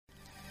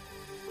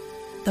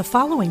The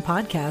following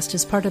podcast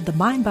is part of the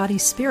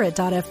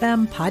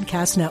MindBodySpirit.fm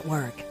podcast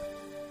network.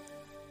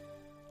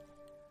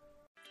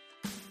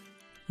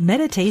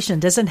 Meditation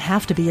doesn't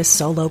have to be a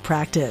solo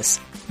practice.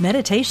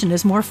 Meditation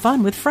is more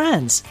fun with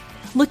friends.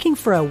 Looking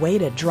for a way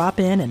to drop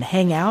in and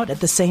hang out at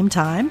the same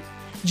time?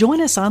 Join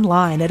us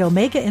online at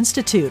Omega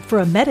Institute for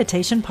a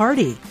meditation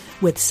party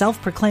with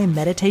self-proclaimed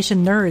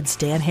meditation nerds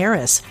Dan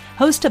Harris,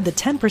 host of the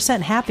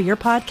 10% Happier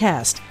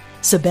podcast,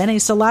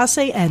 Sebene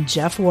Selassie, and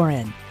Jeff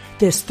Warren.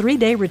 This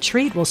 3-day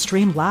retreat will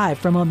stream live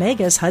from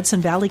Omega's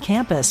Hudson Valley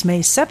campus May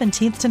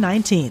 17th to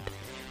 19th.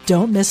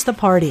 Don't miss the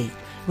party.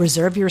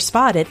 Reserve your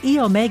spot at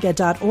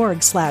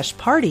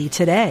eomega.org/party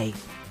today.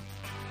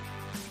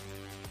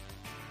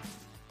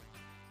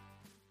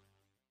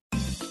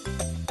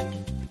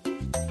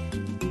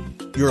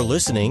 You're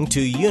listening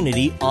to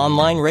Unity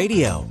Online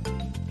Radio,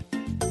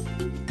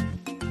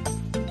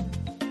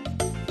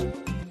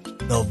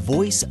 the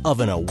voice of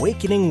an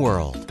awakening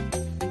world.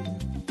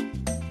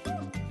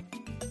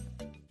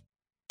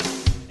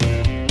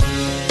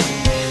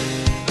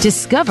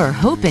 Discover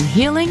hope and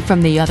healing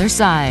from the other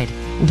side.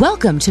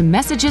 Welcome to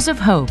Messages of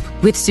Hope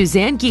with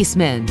Suzanne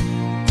Giesemann.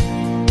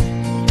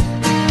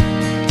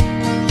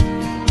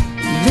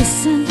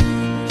 Listen,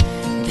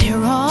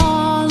 they're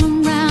all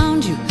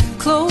around you,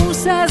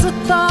 close as a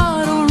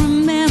thought or a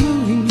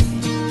memory.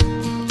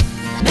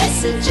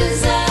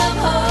 Messages of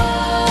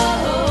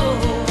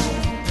hope.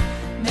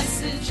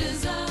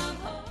 Messages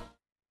of hope.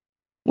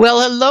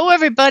 Well, hello,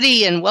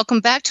 everybody, and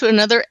welcome back to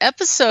another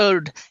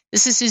episode.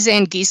 This is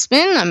Suzanne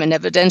Giesemann. I'm an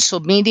evidential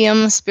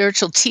medium,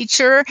 spiritual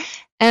teacher,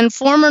 and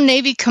former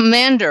Navy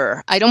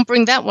commander. I don't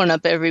bring that one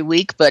up every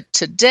week, but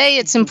today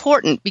it's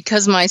important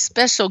because my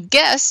special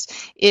guest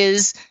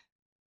is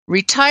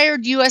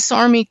retired U.S.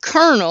 Army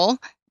Colonel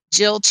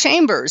Jill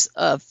Chambers,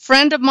 a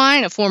friend of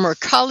mine, a former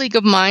colleague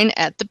of mine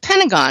at the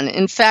Pentagon.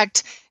 In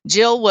fact,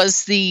 Jill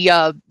was the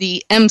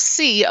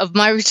MC of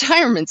my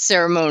retirement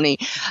ceremony.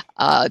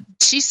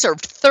 She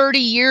served 30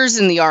 years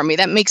in the Army.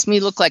 That makes me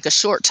look like a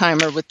short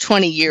timer with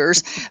 20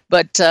 years.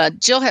 But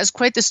Jill has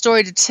quite the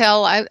story to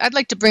tell. I'd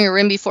like to bring her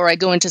in before I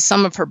go into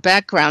some of her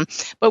background.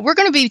 But we're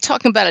going to be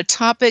talking about a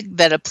topic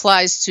that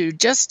applies to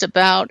just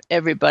about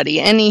everybody,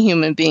 any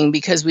human being,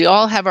 because we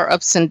all have our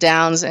ups and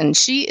downs. And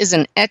she is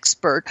an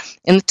expert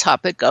in the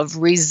topic of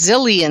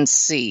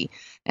resiliency.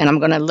 And I'm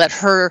going to let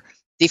her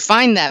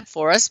define that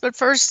for us. But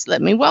first,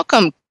 let me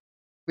welcome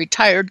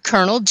retired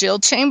Colonel Jill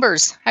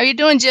Chambers. How are you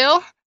doing,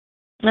 Jill?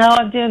 No,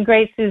 I'm doing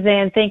great,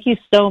 Suzanne. Thank you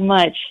so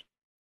much.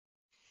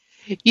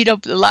 You know,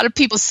 a lot of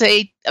people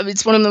say,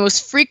 it's one of the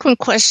most frequent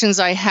questions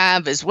I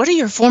have is, what do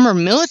your former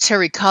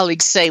military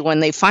colleagues say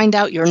when they find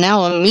out you're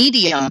now a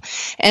medium?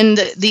 And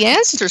the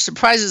answer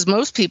surprises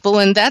most people,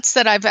 and that's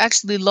that I've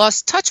actually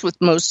lost touch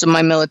with most of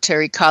my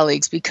military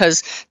colleagues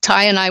because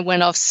Ty and I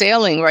went off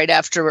sailing right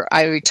after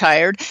I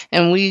retired,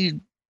 and we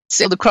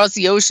sailed across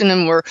the ocean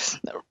and were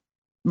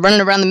running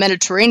around the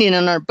Mediterranean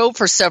in our boat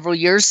for several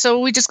years. So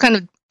we just kind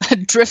of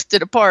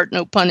drifted apart,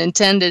 no pun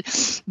intended.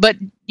 But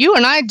you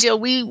and I, Jill,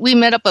 we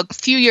met up a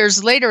few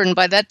years later, and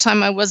by that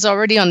time I was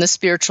already on the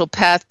spiritual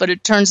path. But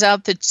it turns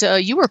out that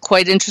you were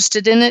quite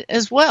interested in it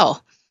as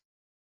well.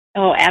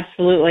 Oh,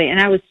 absolutely.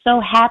 And I was so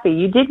happy.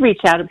 You did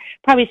reach out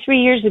probably 3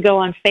 years ago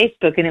on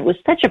Facebook, and it was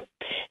such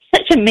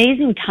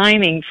amazing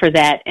timing for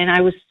that. And I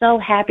was so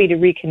happy to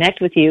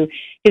reconnect with you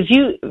because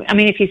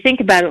if you think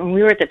about it, when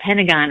we were at the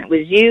Pentagon, it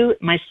was you,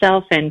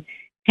 myself, and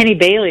Penny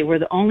Bailey were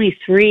the only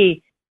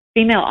 3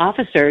 female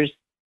officers,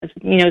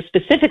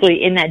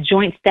 specifically in that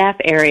joint staff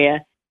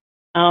area.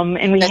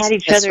 And we had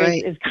each other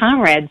right as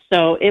comrades.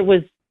 So it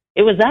was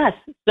us.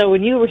 So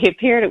when you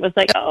reappeared, it was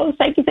like, oh,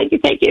 thank you.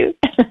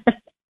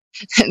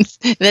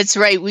 That's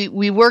right.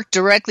 We worked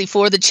directly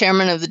for the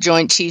chairman of the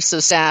Joint Chiefs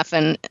of Staff,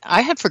 and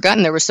I had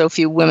forgotten there were so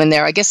few women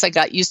there. I guess I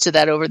got used to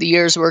that over the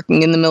years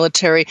working in the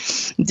military,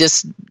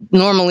 just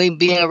normally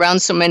being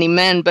around so many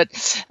men. But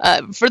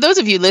for those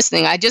of you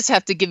listening, I just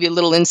have to give you a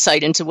little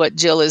insight into what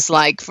Jill is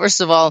like. First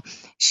of all,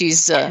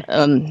 she's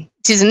an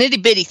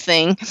itty-bitty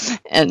thing,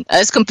 and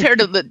as compared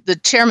to the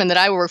chairman that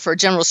I work for,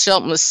 General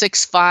Shelton, was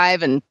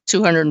 6'5" and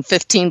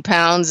 215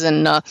 pounds,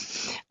 and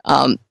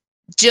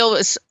Jill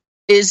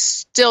is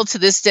still to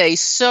this day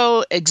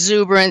so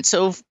exuberant,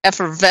 so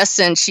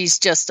effervescent. She's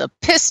just a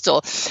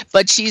pistol,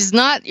 but she's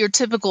not your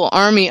typical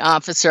Army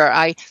officer.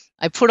 I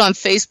put on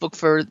Facebook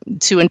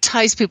to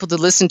entice people to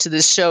listen to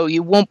this show.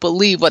 You won't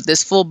believe what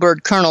this full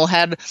bird colonel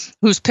had,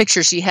 whose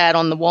picture she had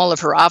on the wall of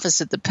her office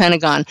at the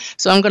Pentagon.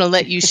 So I'm going to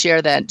let you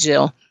share that,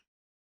 Jill.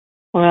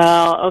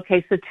 Well,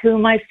 okay, so 2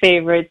 of my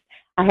favorites.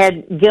 I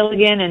had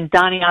Gilligan and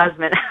Donny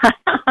Osmond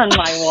on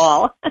my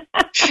wall.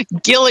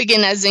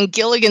 Gilligan, as in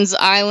Gilligan's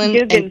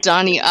Island, and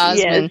Donny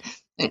Osmond.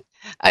 Yes.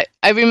 I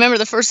remember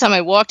the first time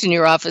I walked in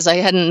your office. I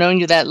hadn't known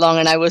you that long,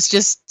 and I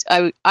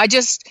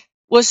just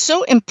was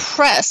so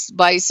impressed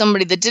by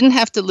somebody that didn't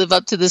have to live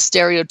up to the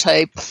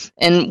stereotype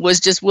and was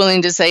just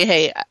willing to say,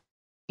 hey,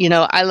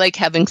 I like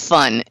having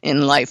fun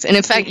in life. And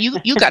in fact,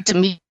 you got to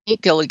meet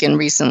Gilligan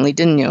recently,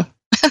 didn't you?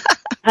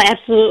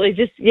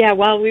 Absolutely.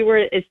 While we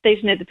were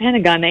stationed at the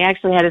Pentagon, they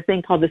actually had a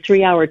thing called the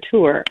 3-hour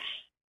tour.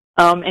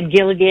 And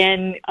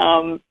Gilligan,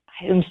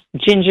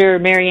 Ginger,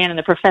 Marianne, and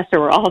the professor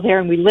were all there,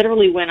 and we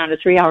literally went on a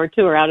 3-hour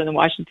tour out in the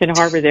Washington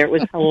Harbor there. It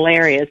was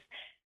hilarious.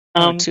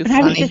 But funny.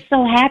 I was just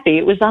so happy.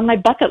 It was on my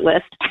bucket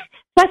list.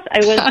 Plus, I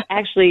was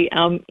actually,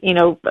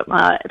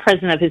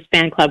 president of his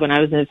fan club when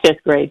I was in the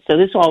 5th grade, so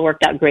this all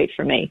worked out great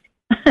for me.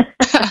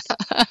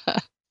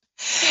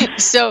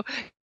 So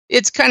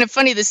it's kind of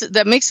funny.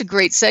 That makes a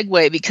great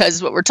segue,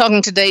 because what we're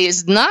talking today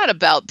is not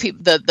about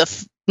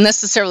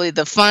necessarily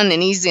the fun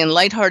and easy and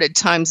lighthearted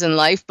times in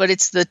life, but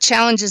it's the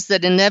challenges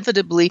that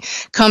inevitably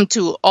come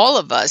to all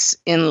of us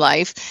in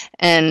life,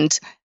 and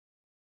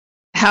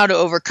how to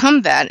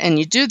overcome that. And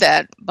you do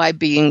that by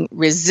being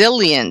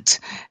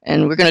resilient.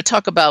 And we're going to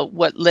talk about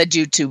what led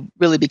you to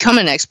really become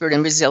an expert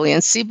in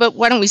resiliency. But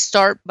why don't we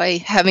start by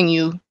having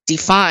you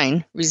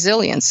define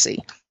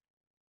resiliency?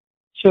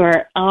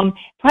 Sure.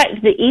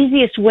 The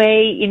easiest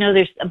way,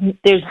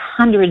 there's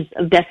hundreds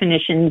of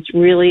definitions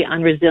really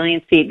on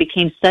resiliency. It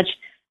became such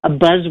a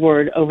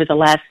buzzword over the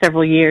last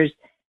several years,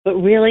 but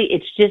really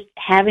it's just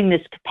having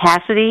this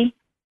capacity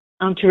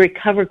to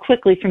recover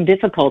quickly from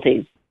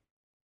difficulties.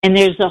 And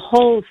there's a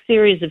whole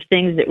series of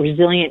things that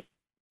resilient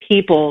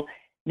people,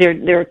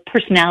 their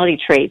personality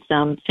traits,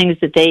 things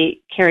that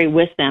they carry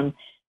with them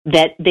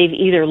that they've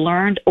either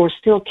learned or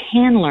still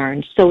can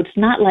learn. So it's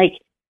not like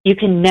you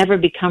can never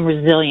become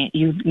resilient.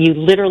 You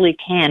literally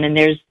can, and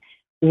there's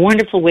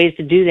wonderful ways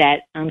to do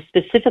that,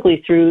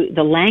 specifically through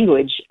the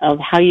language of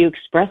how you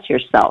express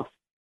yourself.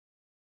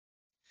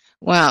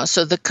 Wow.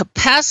 So the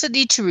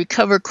capacity to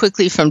recover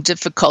quickly from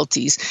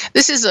difficulties.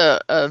 This is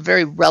a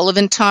very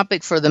relevant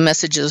topic for the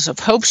Messages of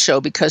Hope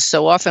show, because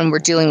so often we're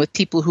dealing with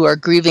people who are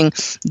grieving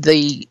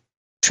the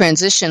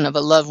transition of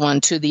a loved one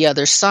to the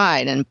other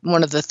side. And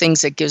one of the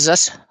things that gives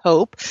us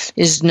hope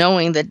is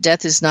knowing that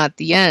death is not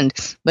the end.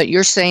 But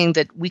you're saying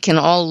that we can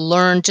all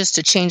learn just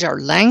to change our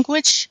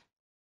language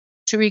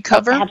to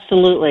recover? Oh,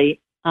 absolutely.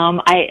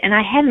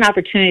 I had an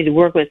opportunity to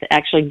work with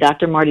actually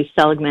Dr. Marty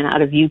Seligman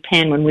out of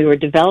UPenn when we were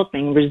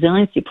developing a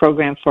resiliency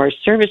program for our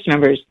service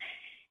members.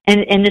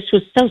 And this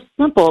was so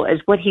simple as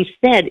what he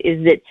said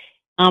is that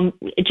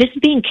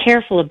just being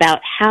careful about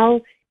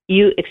how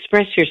you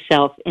express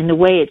yourself in the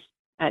way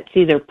it's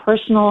either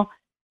personal,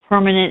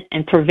 permanent,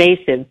 and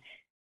pervasive.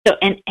 So,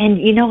 and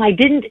I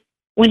didn't,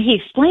 when he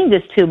explained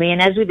this to me,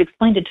 and as we've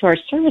explained it to our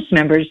service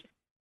members,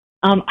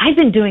 I've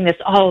been doing this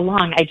all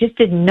along. I just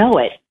didn't know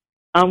it.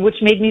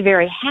 Which made me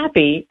very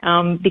happy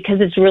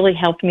because it's really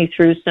helped me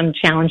through some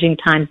challenging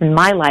times in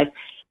my life.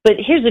 But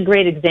here's a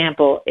great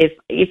example.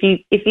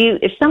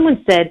 If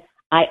someone said,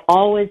 "I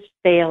always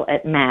fail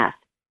at math,"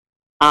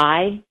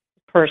 I,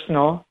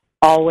 personal,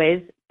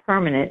 always,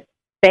 permanent,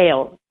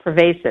 fail,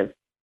 pervasive.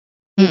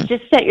 You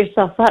just set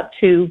yourself up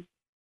to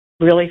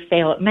really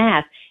fail at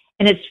math.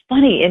 And it's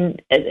funny,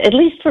 and at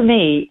least for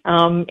me,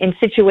 in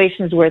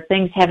situations where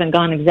things haven't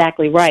gone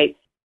exactly right.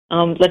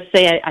 Let's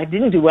say I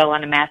didn't do well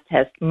on a math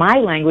test. My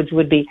language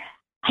would be,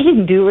 I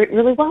didn't do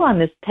really well on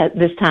this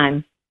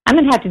time. I'm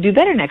going to have to do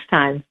better next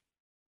time.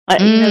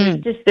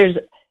 There's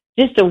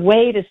just a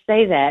way to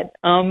say that.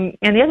 And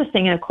the other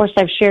thing, and of course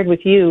I've shared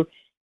with you,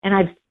 and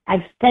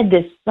I've said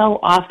this so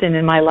often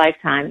in my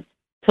lifetime,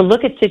 to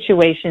look at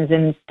situations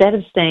and instead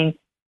of saying,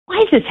 why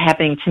is this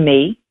happening to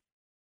me?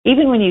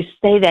 Even when you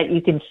say that,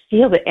 you can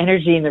feel the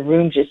energy in the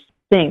room just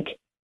sink.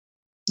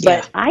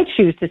 Yeah. But I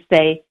choose to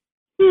say,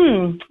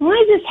 why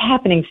is this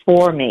happening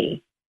for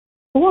me?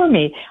 For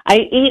me.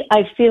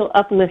 I feel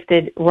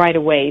uplifted right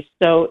away.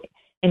 So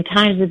in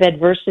times of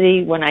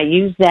adversity, when I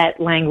use that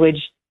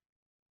language,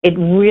 it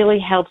really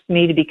helps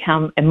me to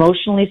become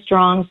emotionally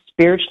strong,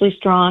 spiritually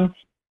strong,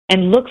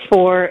 and look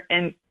for,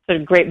 and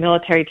sort of great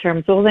military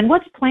terms, well, then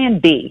what's plan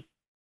B?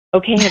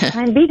 Okay, and if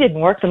plan B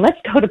didn't work, then let's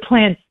go to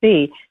plan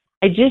C.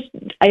 I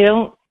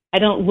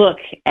don't look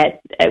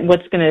at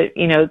what's going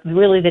to,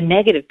 really the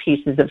negative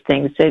pieces of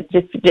things. I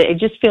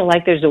just feel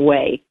like there's a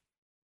way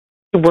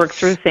to work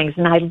through things.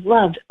 And I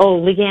loved,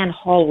 Leanne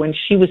Hall, when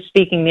she was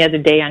speaking the other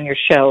day on your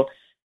show,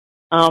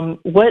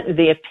 what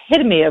the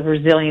epitome of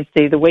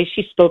resiliency, the way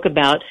she spoke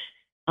about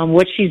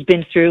what she's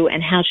been through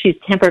and how she's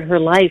tempered her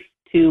life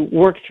to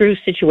work through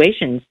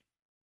situations.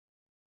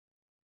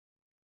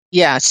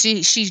 Yeah,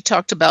 she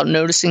talked about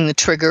noticing the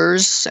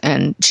triggers,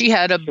 and she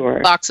had a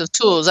box of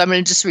tools. I'm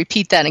going to just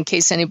repeat that in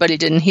case anybody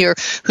didn't hear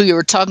who you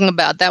were talking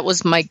about. That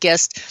was my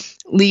guest,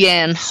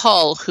 Leanne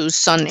Hull, whose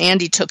son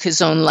Andy took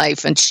his own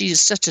life, and she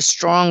is such a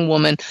strong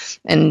woman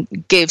and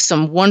gave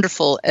some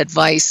wonderful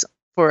advice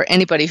for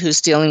anybody who's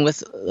dealing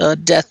with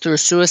death through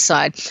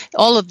suicide.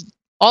 All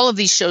of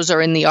these shows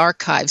are in the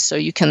archive, so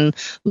you can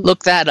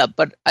look that up.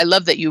 But I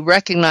love that you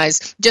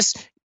recognize,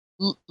 just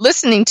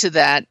listening to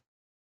that,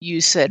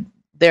 you said,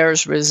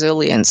 there's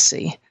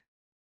resiliency.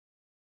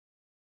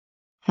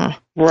 Huh.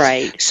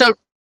 Right. So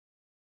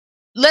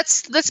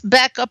let's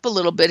back up a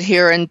little bit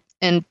here,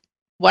 and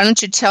why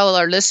don't you tell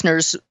our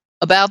listeners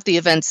about the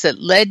events that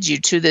led you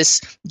to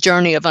this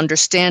journey of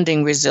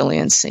understanding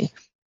resiliency?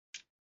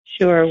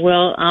 Sure.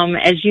 Well,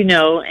 as you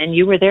know, and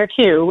you were there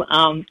too,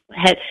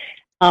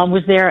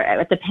 was there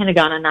at the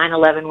Pentagon on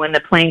 9/11 when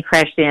the plane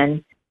crashed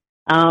in.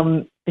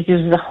 It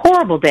was a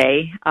horrible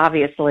day,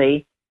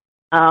 obviously.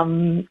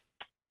 And,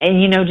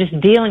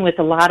 just dealing with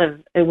a lot of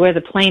where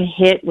the plane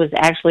hit was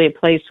actually a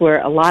place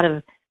where a lot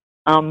of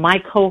my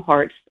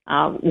cohorts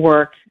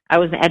worked. I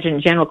was an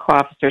adjutant general corps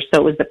officer,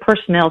 so it was the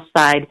personnel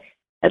side,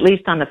 at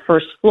least on the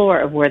first floor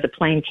of where the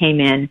plane came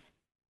in.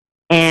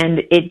 And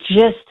it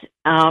just,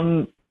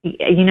 I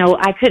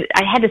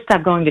had to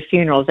stop going to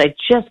funerals. I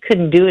just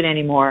couldn't do it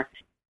anymore.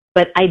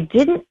 But I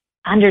didn't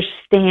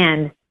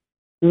understand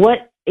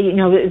what,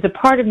 there was a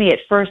part of me at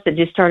first that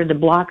just started to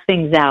block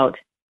things out.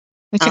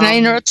 Can I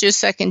interrupt you a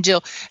second,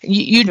 Jill?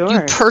 You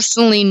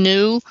personally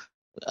knew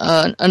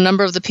a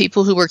number of the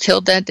people who were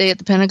killed that day at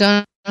the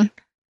Pentagon?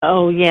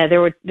 Oh yeah,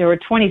 there were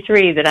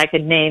 23 that I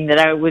could name that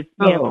I was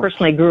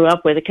personally grew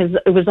up with, because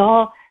it was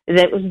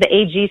the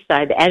AG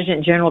side, the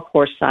Adjutant General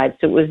Corps side.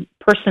 So it was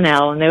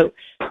personnel, and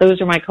those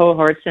were my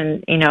cohorts.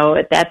 And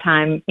at that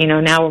time,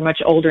 now we're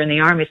much older in the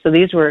Army, so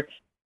these were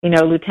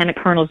lieutenant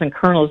colonels and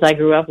colonels I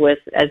grew up with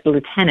as a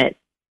lieutenant.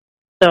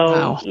 So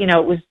wow.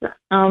 It was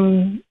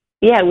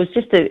it was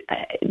just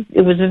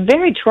it was a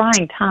very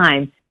trying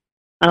time.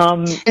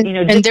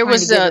 And there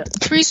was a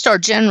 3-star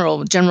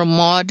general, General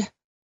Maude.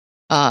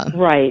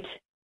 Right.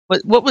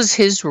 What was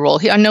his role?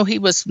 I know he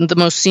was the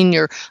most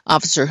senior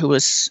officer who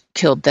was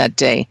killed that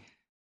day.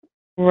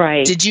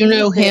 Right. Did you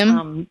know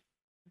him?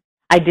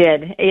 I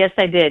did. Yes,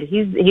 I did.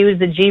 He was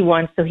the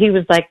G1, so he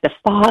was like the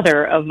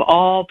father of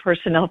all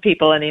personnel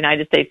people in the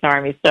United States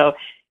Army. So,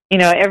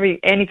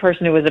 any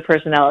person who was a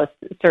personnelist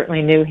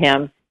certainly knew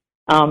him.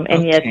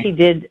 And yes, he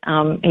did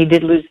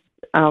lose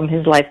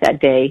his life that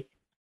day.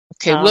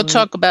 Okay, we'll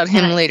talk about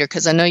him later,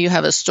 because I know you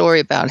have a story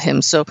about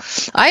him. So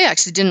I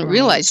actually didn't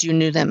realize you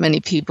knew that many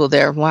people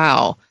there.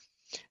 Wow.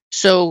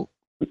 So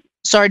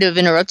sorry to have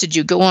interrupted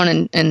you. Go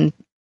on, and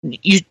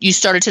you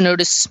started to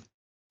notice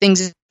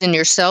things in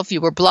yourself.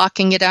 You were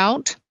blocking it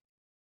out?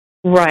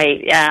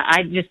 Right. Yeah,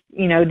 I just,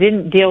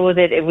 didn't deal with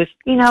it. It was,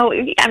 and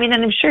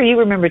I'm sure you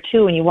remember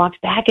too, when you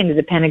walked back into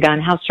the Pentagon,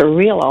 how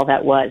surreal all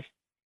that was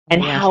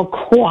and how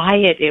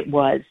quiet it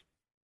was.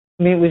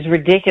 I mean, it was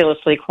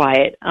ridiculously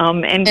quiet.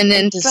 And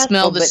then to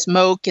smell the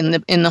smoke in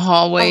the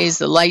hallways,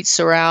 the lights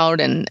are out,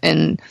 and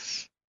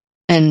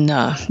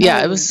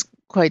it was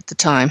quite the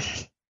time.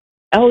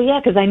 Oh yeah,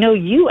 because I know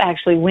you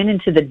actually went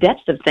into the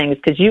depths of things,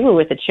 because you were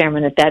with the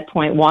chairman at that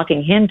point,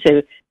 walking him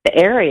to the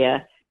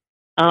area.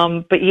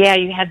 But yeah,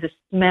 you had the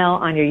smell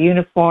on your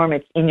uniform.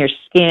 It's in your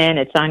skin.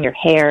 It's on your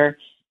hair.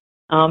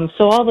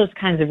 So all those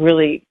kinds of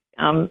really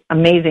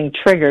amazing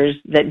triggers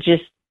that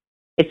just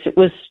it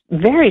was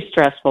very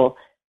stressful.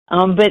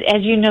 But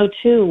as you know,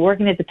 too,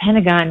 working at the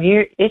Pentagon,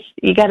 you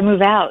got to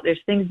move out. There's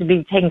things to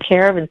be taken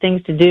care of and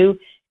things to do.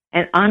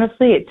 And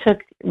honestly, it took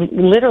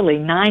literally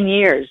 9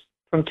 years,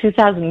 from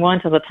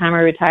 2001 till the time I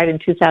retired in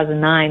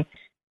 2009,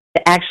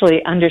 to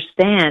actually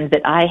understand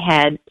that I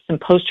had some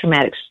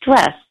post-traumatic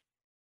stress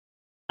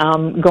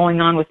going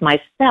on with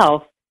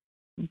myself.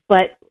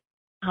 But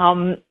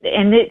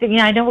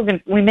I know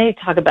we may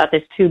talk about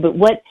this too. But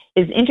what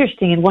is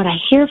interesting, and what I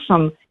hear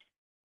from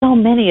so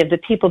many of the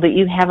people that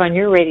you have on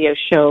your radio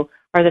show,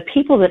 are the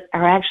people that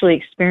are actually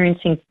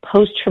experiencing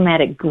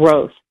post-traumatic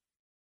growth.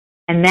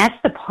 And that's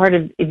the part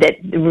of that,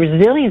 the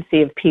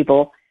resiliency of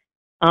people,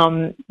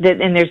 and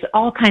there's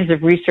all kinds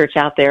of research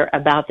out there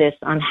about this,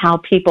 on how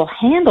people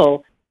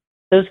handle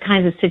those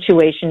kinds of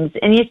situations.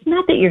 And it's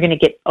not that you're going to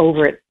get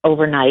over it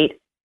overnight.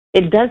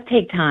 It does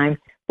take time,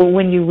 but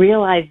when you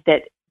realize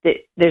that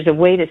there's a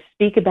way to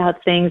speak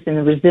about things, and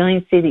the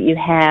resiliency that you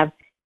have,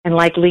 and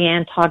like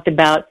Leanne talked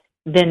about,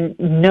 then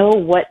know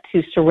what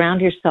to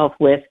surround yourself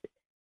with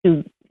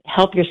to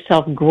help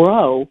yourself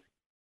grow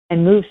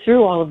and move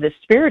through all of this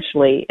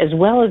spiritually as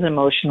well as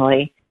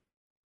emotionally.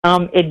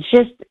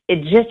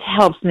 It just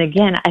helps. And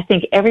again, I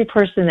think every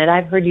person that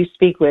I've heard you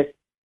speak with,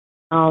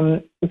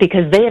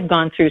 because they have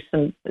gone through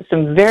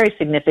some very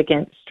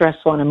significant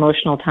stressful and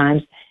emotional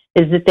times,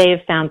 is that they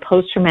have found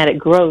post-traumatic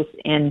growth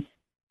in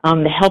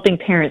the helping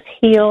parents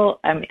heal.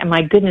 And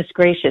my goodness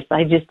gracious,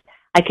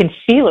 I can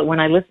feel it when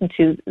I listen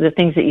to the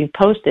things that you've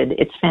posted.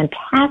 It's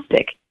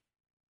fantastic.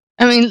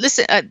 I mean,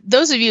 listen,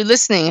 those of you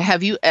listening,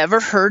 have you ever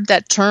heard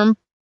that term,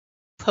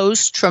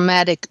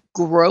 post-traumatic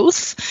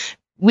growth?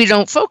 We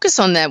don't focus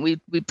on that. We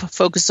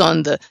focus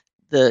on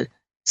the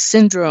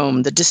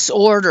syndrome, the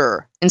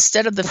disorder,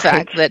 instead of the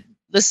fact that,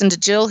 listen to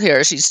Jill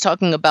here, she's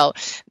talking about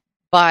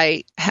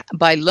by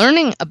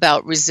learning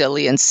about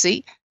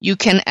resiliency, you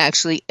can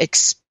actually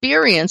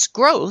experience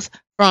growth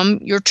from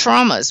your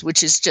traumas,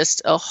 which is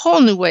just a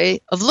whole new way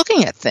of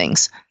looking at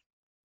things.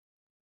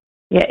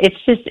 Yeah, it's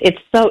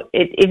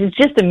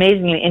just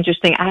amazing and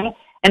interesting. I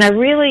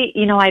really,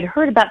 I'd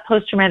heard about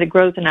post-traumatic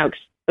growth, and I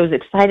was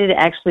excited to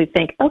actually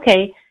think,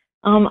 okay,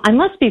 I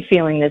must be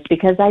feeling this,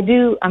 because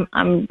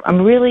I'm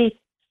really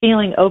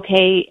feeling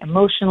okay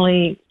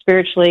emotionally,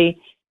 spiritually.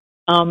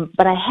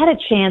 But I had a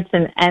chance,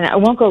 and I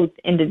won't go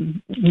into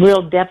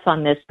real depth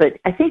on this, but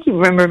I think you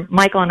remember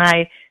Michael and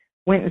I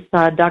went and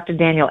saw Dr.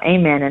 Daniel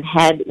Amen and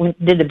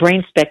did the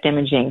brain SPECT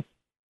imaging.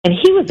 And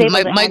he was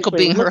able to Michael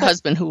being her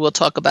husband, who we'll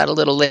talk about a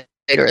little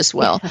later as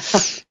well.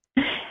 He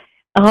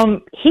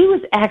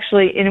was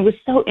actually, and it was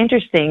so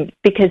interesting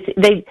because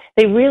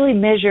they really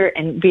measure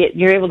and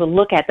you're able to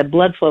look at the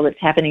blood flow that's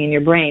happening in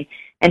your brain.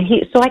 And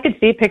so I could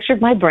see a picture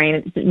of my brain.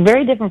 It's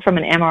very different from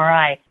an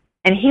MRI.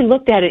 And he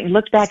looked at it, he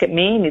looked back at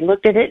me, and he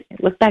looked at it,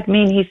 looked back at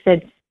me, and he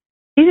said,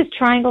 "See this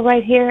triangle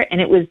right here?"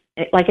 And it was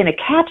like in a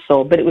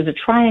capsule, but it was a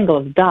triangle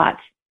of dots.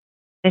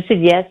 I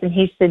said, "Yes." And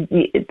he said,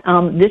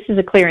 "This is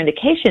a clear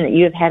indication that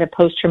you have had a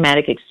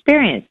post-traumatic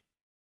experience."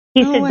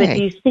 He said, "But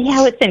do you see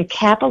how it's in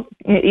capital?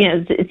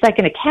 It's like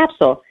in a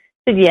capsule."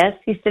 I said, "Yes."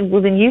 He said,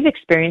 "Well, then you've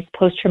experienced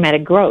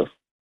post-traumatic growth."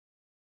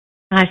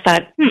 And I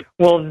thought,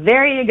 well,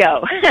 there you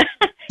go.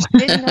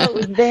 Didn't know it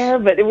was there,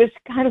 but it was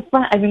kind of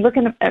fun. I've been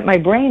looking at my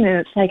brain, and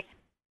it's like,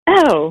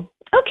 oh,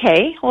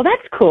 okay, well,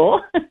 that's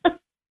cool.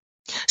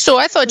 So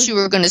I thought you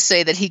were going to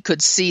say that he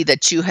could see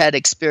that you had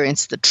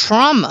experienced the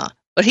trauma,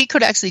 but he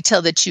could actually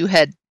tell that you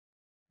had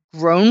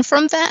grown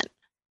from that?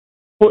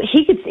 Well,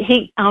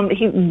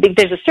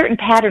 there's a certain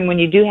pattern when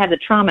you do have the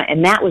trauma,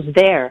 and that was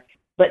there.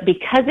 But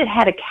because it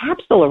had a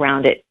capsule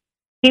around it,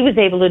 he was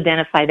able to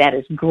identify that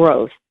as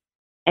growth.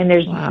 And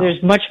there's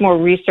much more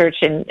research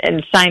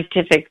and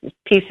scientific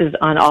pieces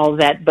on all of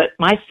that. But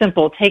my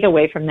simple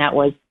takeaway from that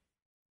was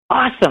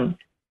awesome,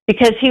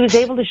 because he was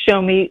able to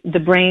show me the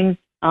brain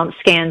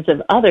scans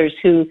of others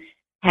who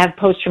have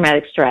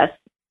post-traumatic stress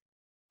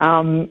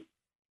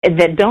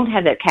that don't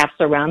have that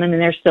capsule around them,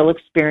 and they're still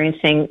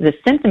experiencing the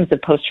symptoms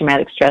of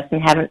post-traumatic stress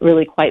and haven't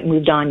really quite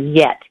moved on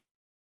yet.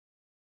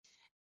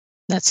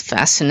 That's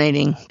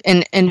fascinating.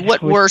 And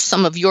what were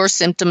some of your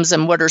symptoms,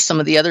 and what are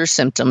some of the other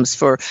symptoms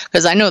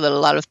because I know that a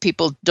lot of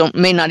people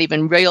may not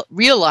even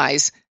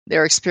realize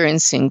they're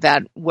experiencing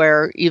that,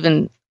 where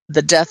even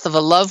the death of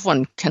a loved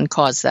one can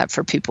cause that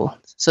for people.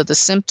 So the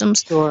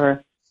symptoms?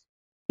 Sure.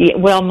 Yeah,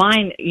 well,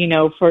 mine,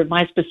 for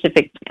my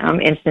specific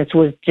instance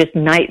was just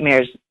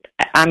nightmares.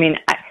 I mean,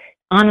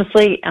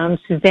 honestly,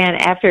 Suzanne,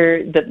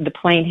 after the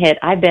plane hit,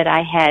 I bet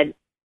I had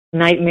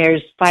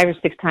nightmares 5 or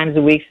 6 times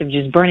a week of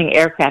just burning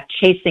aircraft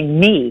chasing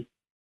me.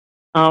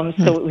 So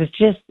it was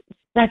just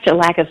such a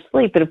lack of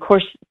sleep. But of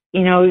course,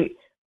 you know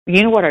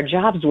what our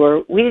jobs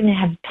were. We didn't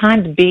have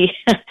time to be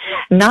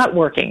not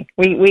working.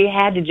 We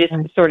had to just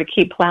sort of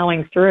keep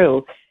plowing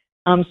through.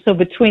 So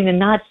between the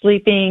not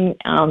sleeping,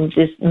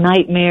 just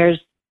nightmares,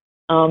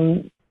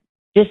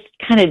 just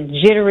kind of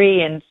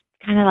jittery and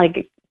kind of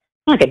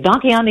like a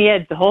donkey on the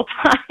edge the whole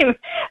time.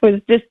 It was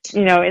just,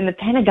 in the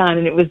Pentagon,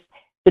 and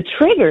the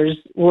triggers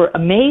were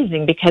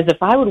amazing, because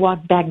if I would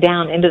walk back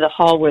down into the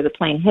hall where the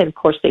plane hit, of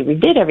course they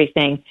redid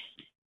everything.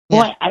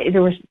 Yeah. Boy,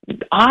 there were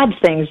odd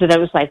things that I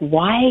was like,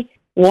 why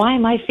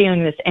am I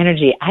feeling this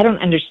energy? I don't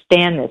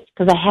understand this,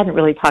 because I hadn't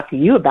really talked to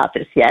you about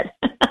this yet.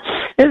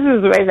 This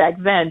was way back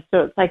then.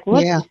 So it's like,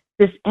 what's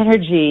this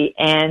energy?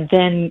 And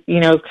then,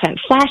 kind of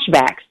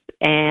flashbacks,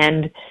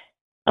 and,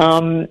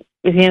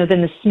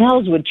 then the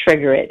smells would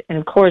trigger it. And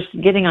of course,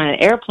 getting on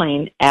an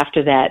airplane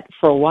after that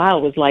for a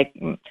while was like,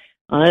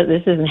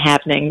 this isn't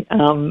happening.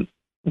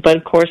 But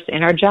of course,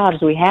 in our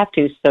jobs, we have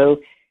to. So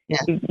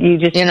you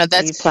just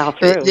you plow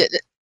through.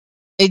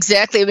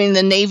 Exactly. I mean, in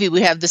the Navy,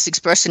 we have this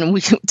expression,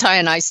 and Ty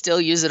and I still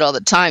use it all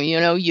the time.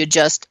 You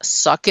just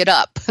suck it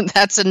up.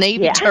 That's a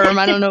Navy term.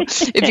 I don't know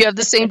if you have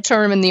the same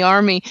term in the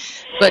Army,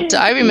 but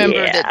I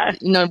remember that,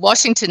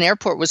 Washington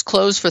Airport was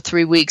closed for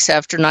 3 weeks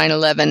after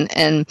 9/11,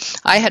 and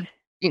I had,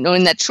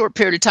 in that short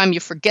period of time, you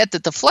forget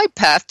that the flight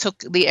path took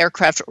the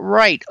aircraft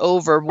right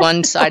over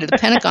one side of the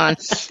Pentagon,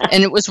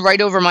 and it was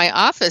right over my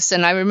office.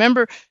 And I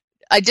remember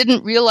I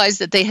didn't realize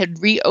that they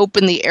had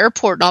reopened the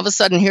airport, and all of a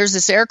sudden, here's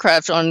this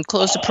aircraft on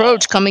close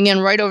approach coming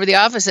in right over the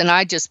office, and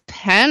I just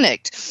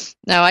panicked.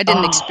 Now, I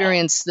didn't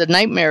experience the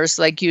nightmares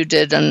like you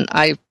did, and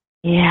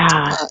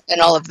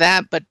and all of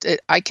that, but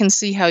I can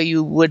see how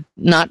you would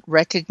not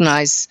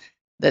recognize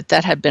that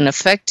had been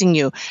affecting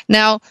you.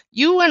 Now,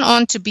 you went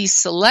on to be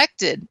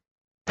selected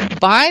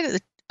by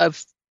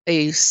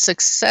a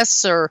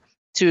successor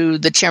to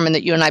the chairman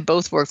that you and I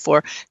both work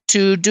for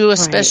to do a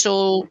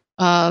special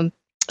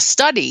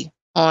study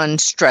on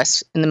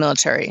stress in the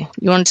military.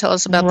 You want to tell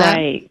us about that?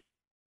 Right.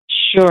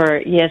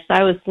 Sure. Yes,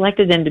 I was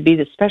selected then to be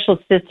the special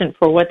assistant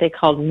for what they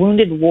called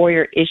Wounded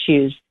Warrior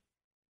Issues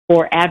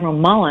for Admiral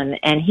Mullen,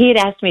 and he had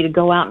asked me to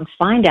go out and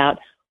find out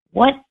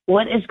what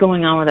is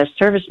going on with our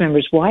service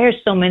members. Why are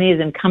so many of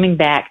them coming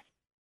back,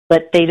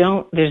 but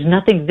there's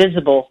nothing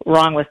visible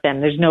wrong with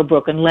them? There's no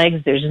broken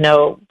legs, there's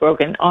no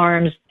broken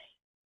arms,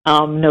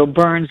 no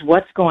burns.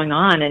 What's going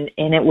on? And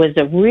it was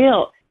a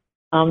real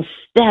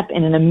step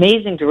in an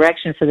amazing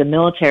direction for the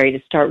military to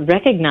start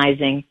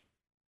recognizing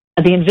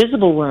the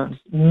invisible wounds.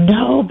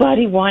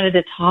 Nobody wanted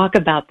to talk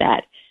about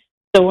that.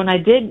 So when I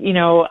did,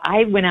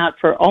 I went out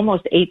for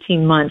almost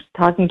 18 months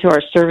talking to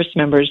our service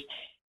members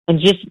and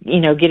just,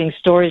 getting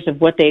stories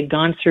of what they'd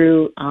gone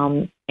through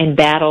in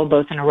battle,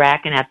 both in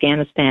Iraq and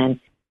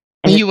Afghanistan.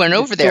 And you went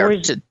over there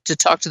to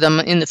talk to them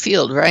in the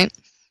field, right?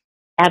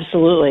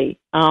 Absolutely.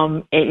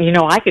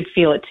 I could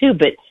feel it too,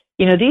 but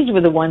these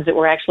were the ones that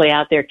were actually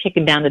out there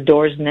kicking down the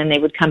doors, and then they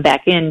would come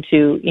back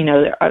into,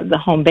 the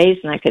home base,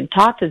 and I could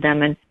talk to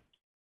them. And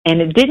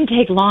it didn't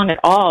take long at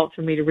all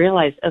for me to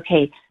realize,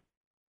 okay,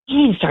 I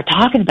need to start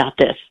talking about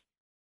this,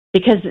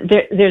 because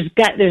there's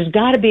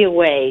got to be a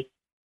way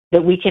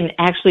that we can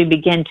actually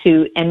begin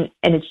to, and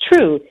it's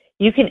true,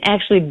 you can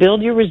actually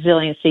build your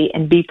resiliency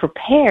and be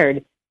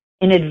prepared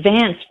in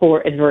advance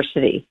for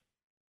adversity.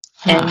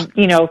 And,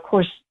 of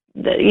course,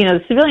 the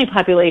civilian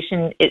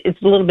population,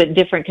 it's a little bit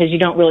different, because you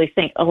don't really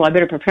think, oh, I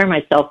better prepare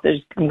myself.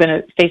 I'm going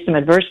to face some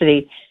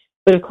adversity.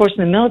 But, of course,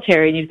 in the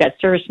military, and you've got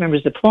service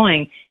members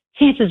deploying,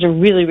 chances are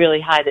really,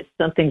 really high that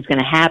something's going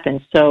to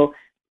happen. So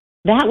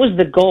that was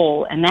the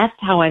goal, and that's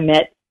how I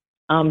met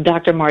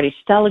Dr. Marty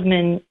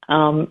Seligman.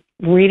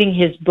 Reading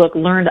his book,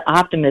 Learned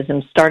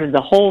Optimism, started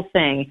the whole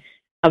thing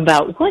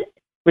about what?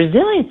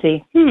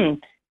 Resiliency?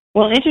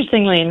 Well,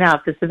 interestingly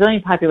enough, the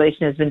civilian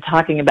population has been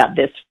talking about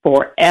this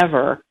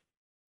forever.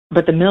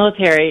 But the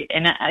military,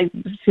 and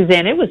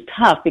Suzanne, it was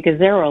tough, because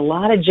there were a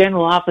lot of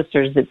general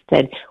officers that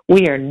said,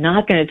 we are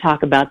not going to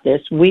talk about this.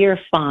 We are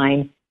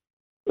fine.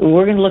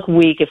 We're going to look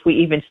weak if we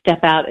even step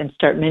out and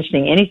start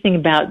mentioning anything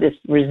about this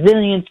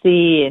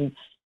resiliency and,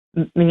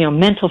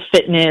 mental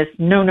fitness.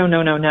 No.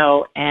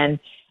 And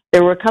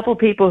there were a couple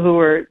people who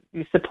were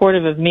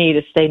supportive of me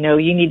to say, no,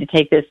 you need to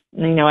take this.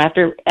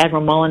 After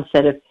Admiral Mullen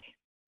said, if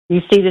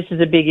you see this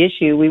as a big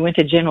issue, we went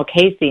to General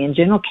Casey, and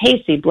General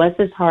Casey, bless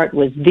his heart,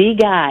 was the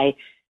guy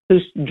who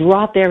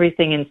dropped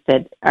everything and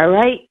said, all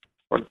right,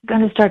 we're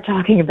going to start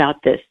talking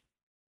about this.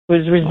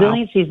 Because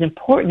resiliency is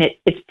important.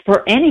 It's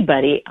for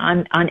anybody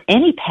on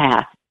any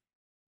path.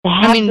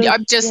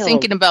 I'm just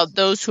thinking about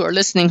those who are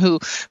listening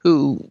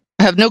who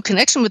have no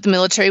connection with the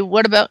military.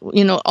 What about,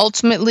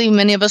 ultimately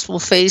many of us will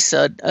face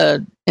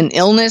an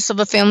illness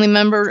of a family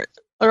member.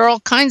 There are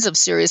all kinds of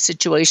serious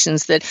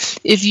situations that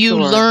if you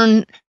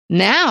learn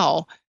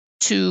now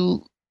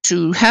to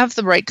have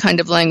the right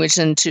kind of language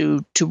and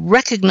to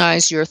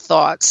recognize your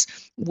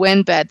thoughts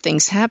when bad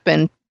things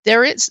happen,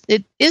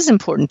 it is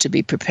important to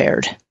be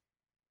prepared.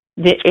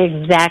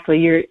 Exactly.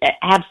 You're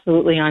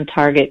absolutely on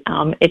target.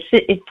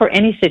 It's for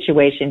any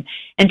situation.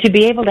 And to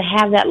be able to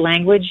have that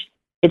language,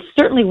 it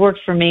certainly worked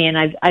for me, and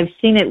I've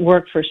seen it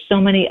work for so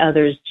many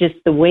others, just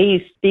the way you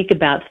speak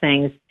about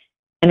things.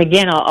 And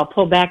again, I'll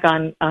pull back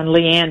on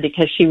Leanne,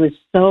 because she was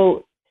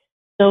so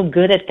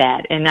good at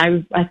that. And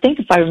I think,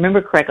 if I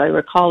remember correctly, I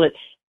recall that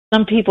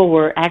some people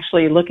were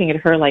actually looking at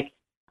her like,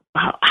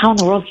 how in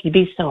the world can you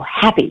be so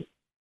happy?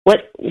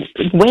 Wait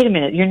a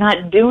minute, you're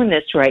not doing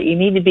this right. You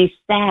need to be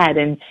sad.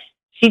 And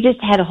she just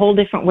had a whole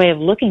different way of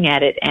looking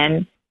at it,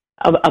 and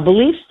a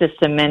belief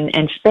system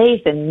and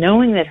faith, and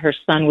knowing that her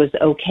son was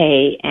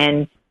okay.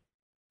 And,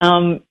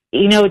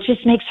 it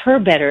just makes her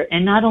better.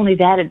 And not only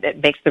that,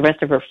 it makes the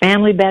rest of her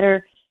family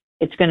better.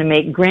 It's going to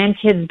make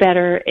grandkids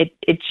better. It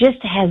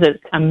just has an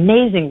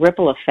amazing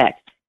ripple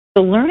effect.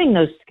 So learning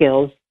those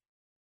skills,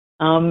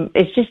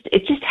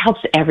 it just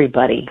helps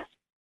everybody.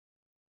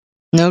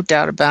 No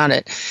doubt about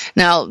it.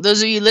 Now,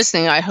 those of you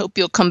listening, I hope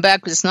you'll come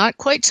back. It's not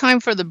quite time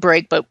for the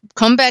break, but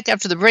come back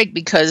after the break,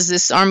 because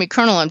this Army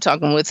colonel I'm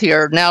talking with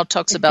here now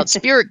talks about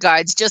spirit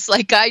guides just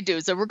like I do.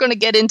 So we're going to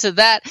get into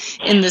that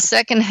in the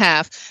second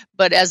half.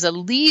 But as a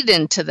lead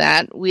into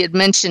that, we had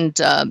mentioned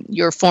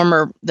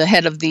the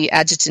head of the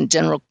Adjutant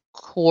General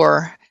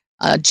Corps,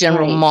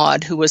 General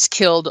Maude, who was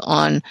killed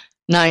on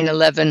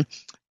 9/11.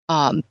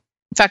 In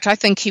fact, I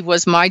think he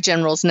was my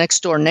general's next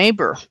door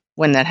neighbor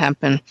when that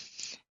happened.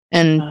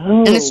 And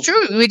it's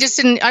true. We just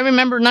didn't, I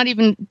remember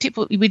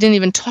we didn't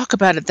even talk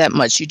about it that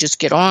much. You just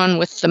get on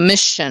with the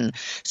mission.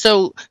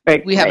 So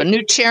we have a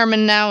new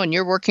chairman now, and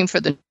you're working for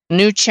the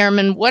new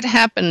chairman. What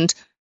happened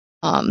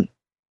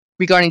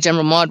regarding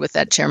General Maude with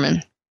that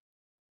chairman?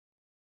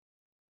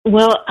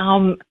 Well,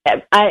 one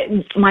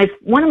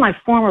of my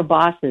former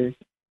bosses,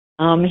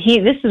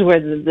 this is where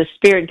the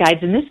spirit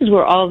guides, and this is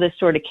where all this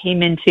sort of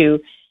came into,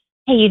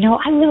 hey,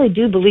 I really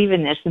do believe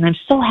in this, and I'm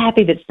so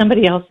happy that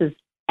somebody else is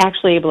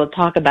actually able to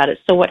talk about it.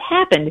 So what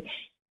happened,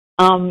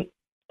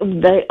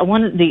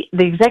 the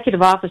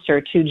executive officer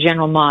to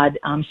General Maude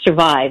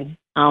survived,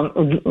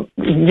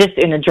 just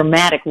in a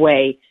dramatic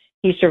way.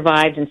 He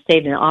survived and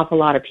saved an awful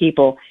lot of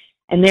people.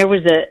 And there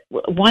was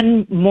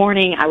one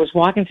morning I was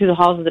walking through the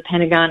halls of the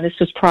Pentagon. This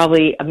was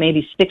probably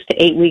maybe 6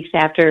 to 8 weeks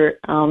after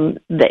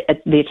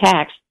the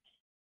attacks.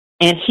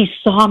 And he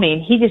saw me,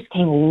 and he just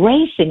came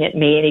racing at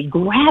me, and he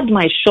grabbed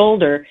my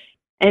shoulder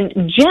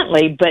and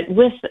gently, but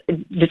with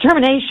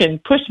determination,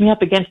 pushed me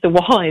up against the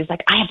wall. And he's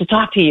like, I have to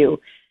talk to you.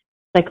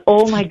 Like,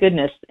 oh my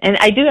goodness. And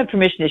I do have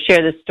permission to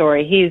share this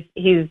story.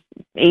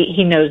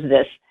 He knows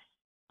this.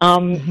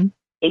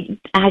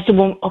 I said,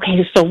 well, okay,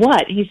 so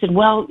what? He said,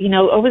 well,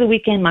 over the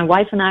weekend, my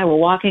wife and I were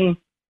walking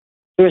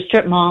through a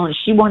strip mall, and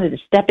she wanted to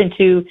step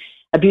into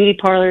a beauty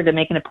parlor to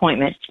make an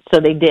appointment.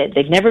 So they did.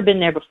 They'd never been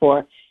there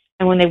before.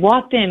 And when they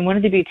walked in, one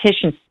of the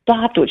beauticians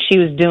stopped what she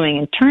was doing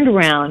and turned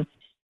around,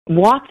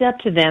 walked up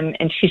to them,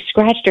 and she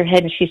scratched her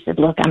head, and she said,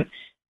 look,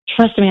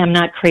 trust me, I'm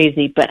not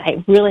crazy, but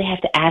I really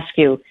have to ask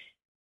you,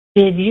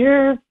 did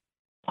your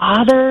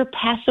father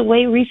pass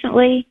away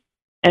recently?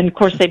 And, of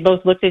course, they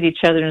both looked at each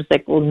other and was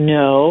like, well,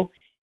 no.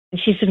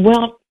 And she said,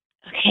 well,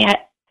 okay,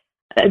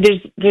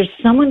 there's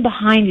someone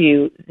behind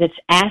you that's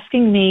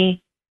asking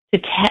me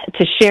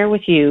to share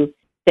with you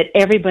that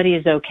everybody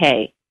is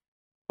okay.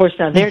 Of course,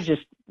 now they're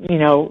just,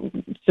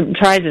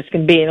 surprised as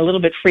can be and a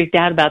little bit freaked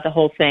out about the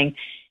whole thing.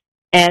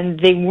 And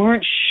they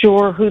weren't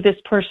sure who this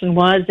person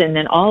was. And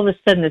then all of a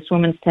sudden this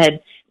woman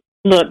said,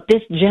 look,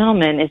 this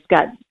gentleman has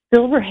got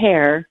silver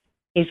hair.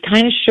 He's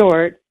kind of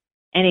short,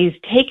 and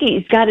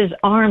he's got his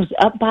arms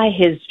up by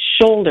his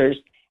shoulders,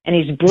 and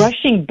he's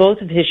brushing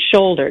both of his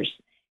shoulders.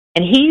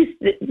 And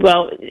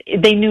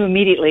they knew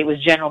immediately it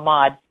was General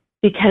Maude,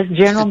 because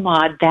General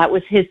Maude, that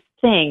was his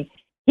thing.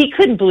 He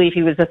couldn't believe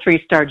he was a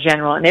 3-star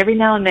general, and every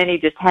now and then he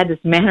just had this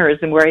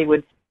mannerism where he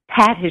would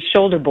pat his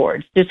shoulder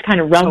boards, just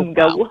kind of rub and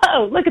go,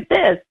 whoa, look at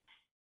this.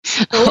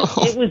 So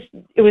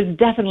it was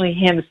definitely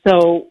him.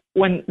 So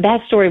when that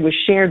story was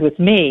shared with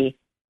me,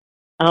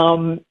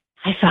 I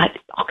thought,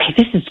 okay,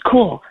 this is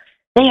cool.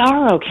 They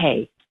are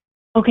okay.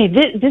 Okay,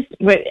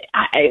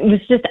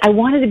 I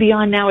wanted to be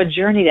on now a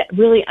journey to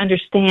really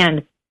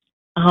understand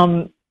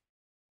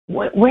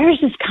where is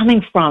this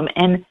coming from,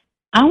 and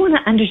I want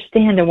to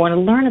understand. I want to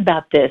learn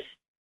about this.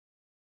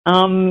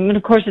 And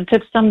of course, it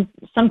took some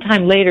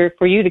time later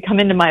for you to come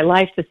into my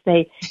life to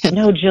say,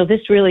 no, Jill,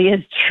 this really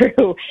is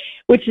true.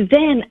 Which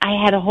then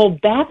I had a whole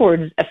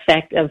backwards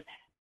effect of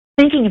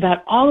thinking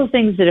about all the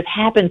things that have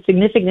happened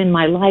significant in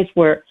my life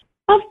where,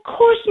 of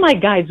course, my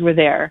guides were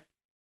there.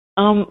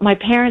 My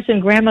parents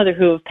and grandmother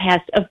who have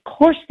passed, of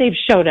course, they've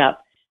showed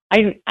up.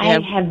 I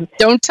have.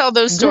 Don't tell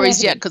those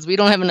stories yet, because we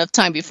don't have enough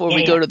time before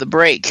we go to the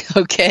break.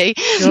 Okay,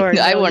 sure,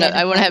 I want to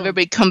have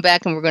everybody come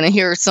back, and we're going to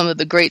hear some of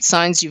the great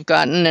signs you've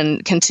gotten,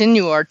 and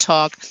continue our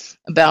talk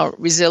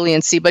about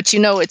resiliency. But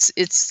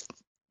it's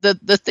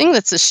the thing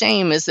that's a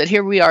shame is that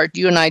here we are,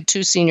 you and I,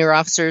 2 senior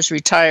officers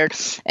retired,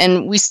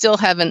 and we still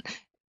haven't.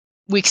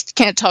 We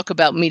can't talk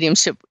about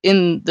mediumship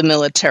in the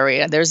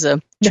military. There's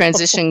a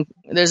transition.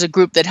 There's a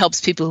group that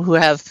helps people who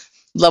have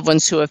loved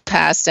ones who have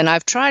passed. And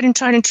I've tried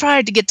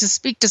to get to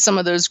speak to some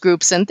of those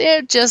groups, and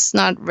they're just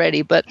not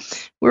ready. But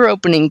we're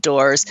opening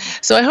doors.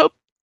 So I hope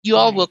you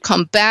all will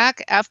come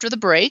back after the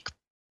break.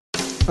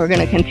 We're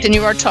going to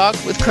continue our talk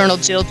with Colonel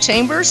Jill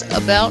Chambers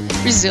about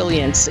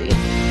resiliency.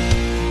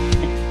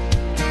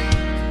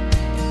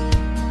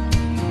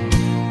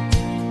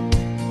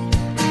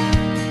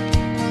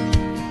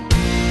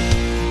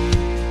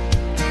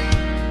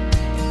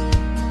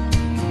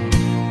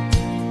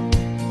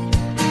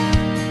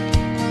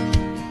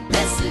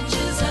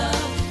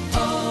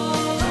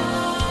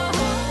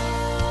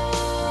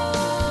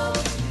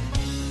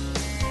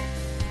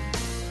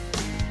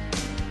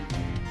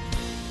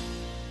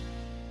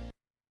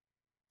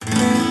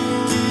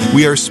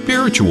 We are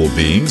spiritual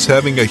beings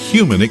having a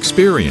human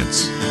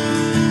experience.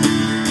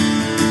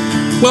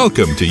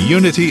 Welcome to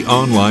Unity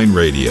Online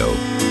Radio,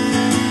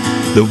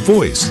 the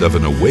voice of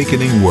an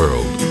awakening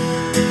world.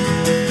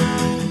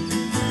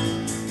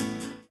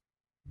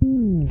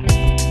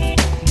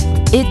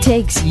 It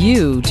takes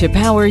you to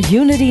power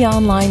Unity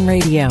Online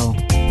Radio.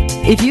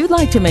 If you'd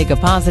like to make a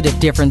positive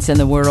difference in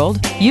the world,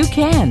 you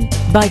can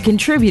by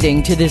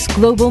contributing to this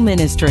global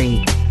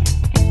ministry.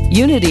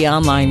 Unity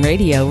Online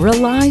Radio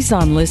relies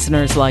on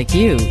listeners like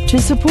you to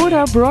support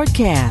our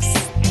broadcasts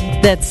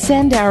that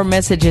send our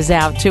messages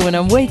out to an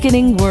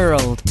awakening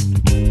world.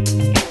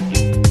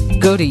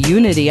 Go to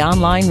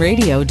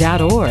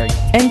unityonlineradio.org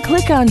and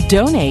click on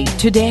Donate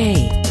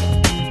today.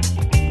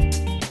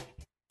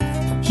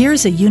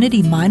 Here's a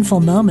Unity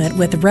Mindful Moment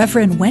with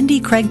Reverend Wendy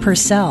Craig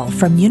Purcell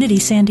from Unity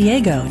San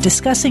Diego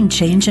discussing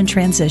change and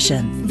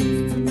transition.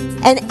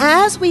 And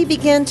as we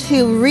begin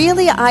to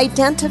really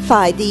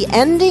identify the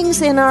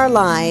endings in our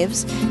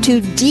lives,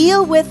 to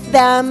deal with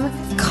them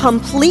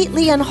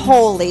completely and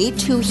wholly,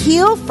 to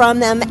heal from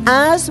them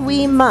as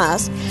we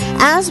must,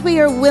 as we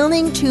are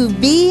willing to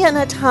be in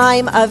a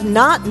time of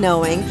not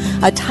knowing,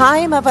 a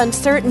time of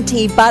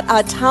uncertainty, but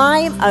a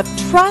time of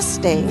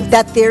trusting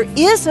that there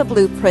is a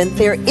blueprint,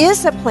 there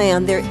is a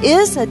plan, there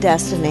is a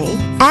destiny.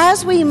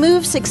 As we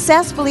move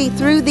successfully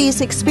through these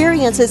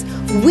experiences,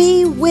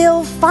 we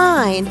will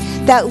find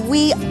that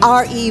we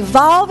are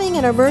evolving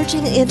and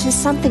emerging into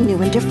something new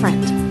and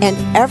different. And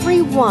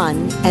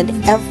everyone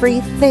and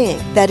everything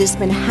that has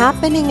been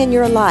happening in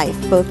your life,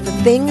 both the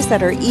things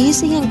that are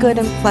easy and good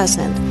and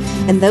pleasant,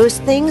 and those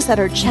things that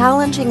are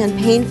challenging and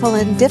painful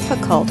and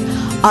difficult,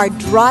 are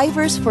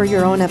drivers for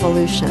your own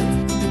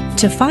evolution.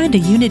 To find a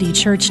Unity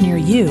Church near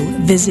you,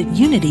 visit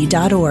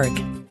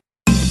unity.org.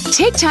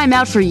 Take time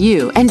out for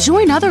you and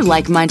join other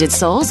like-minded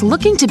souls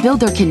looking to build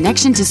their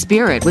connection to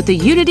spirit with the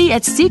Unity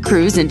at Sea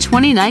Cruise in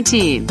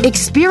 2019.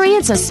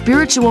 Experience a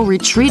spiritual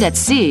retreat at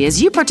sea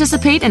as you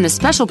participate in a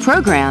special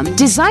program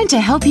designed to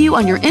help you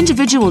on your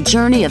individual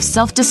journey of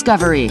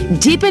self-discovery.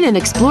 Deepen and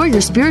explore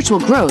your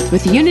spiritual growth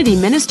with Unity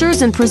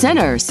ministers and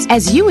presenters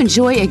as you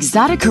enjoy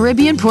exotic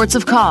Caribbean ports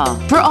of call.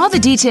 For all the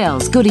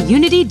details, go to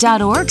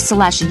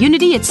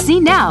unity.org/Unity at Sea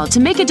now to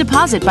make a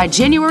deposit by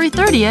January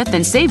 30th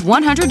and save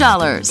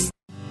 $100.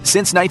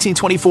 Since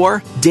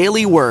 1924,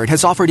 Daily Word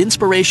has offered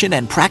inspiration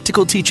and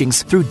practical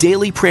teachings through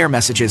daily prayer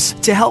messages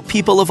to help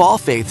people of all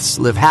faiths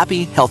live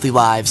happy, healthy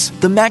lives.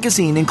 The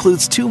magazine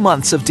includes 2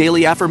 months of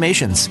daily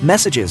affirmations,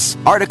 messages,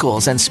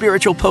 articles, and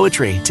spiritual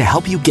poetry to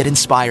help you get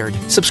inspired.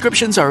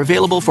 Subscriptions are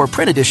available for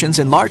print editions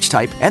in large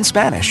type and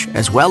Spanish,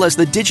 as well as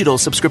the digital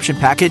subscription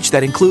package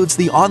that includes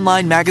the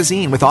online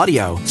magazine with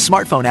audio,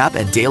 smartphone app,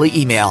 and daily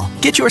email.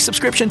 Get your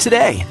subscription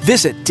today.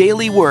 Visit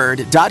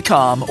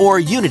dailyword.com or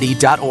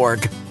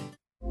unity.org.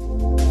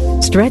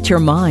 Stretch your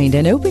mind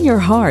and open your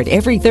heart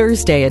every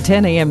Thursday at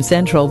 10 a.m.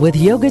 Central with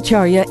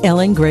Yogacharya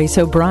Ellen Grace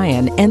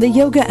O'Brien and the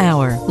Yoga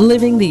Hour,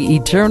 Living the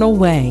Eternal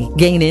Way.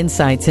 Gain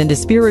insights into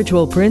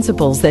spiritual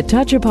principles that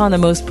touch upon the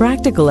most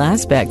practical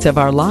aspects of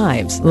our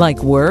lives,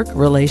 like work,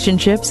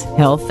 relationships,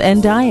 health,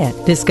 and diet.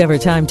 Discover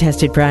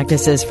time-tested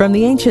practices from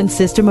the ancient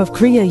system of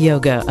Kriya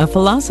Yoga, a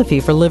philosophy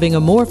for living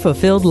a more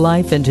fulfilled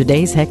life in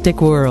today's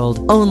hectic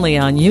world. Only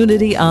on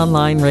Unity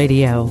Online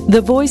Radio, the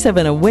voice of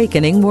an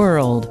awakening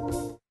world.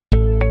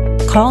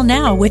 Call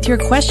now with your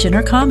question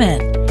or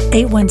comment.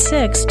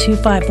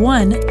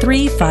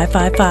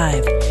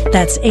 816-251-3555.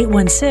 That's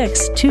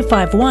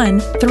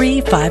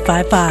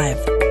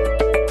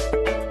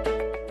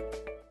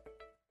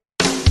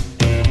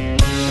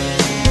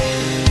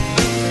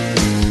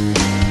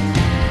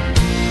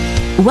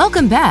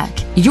Welcome back.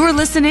 You're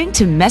listening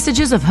to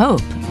Messages of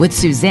Hope with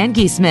Suzanne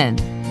Giesemann.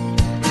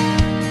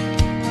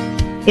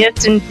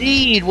 Yes,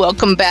 indeed.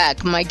 Welcome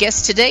back. My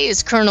guest today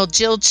is Colonel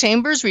Jill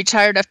Chambers,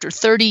 retired after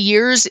 30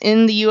 years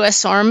in the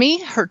U.S.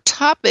 Army. Her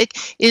topic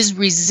is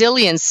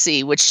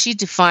resiliency, which she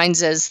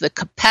defines as the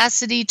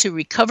capacity to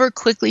recover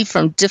quickly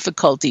from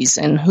difficulties.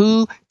 And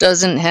who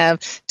doesn't have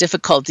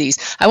difficulties?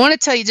 I want to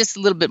tell you just a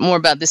little bit more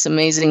about this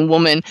amazing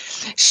woman.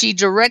 She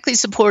directly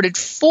supported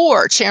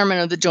 4 chairmen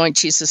of the Joint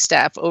Chiefs of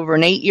Staff over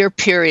an 8-year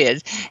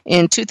period.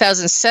 In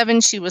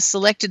 2007, she was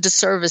selected to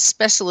serve as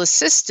special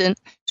assistant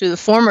to the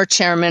former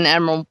chairman,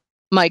 Admiral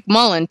Mike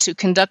Mullen, to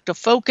conduct a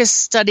focus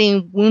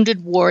studying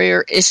wounded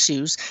warrior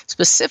issues,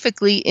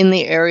 specifically in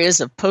the areas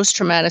of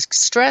post-traumatic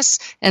stress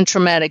and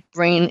traumatic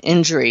brain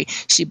injury.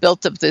 She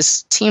built up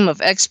this team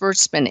of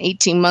experts, spent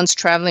 18 months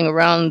traveling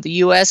around the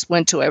U.S.,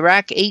 went to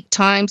Iraq 8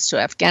 times, to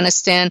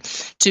Afghanistan,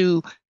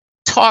 to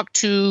talk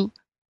to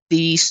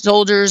the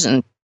soldiers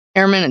and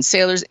airmen and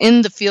sailors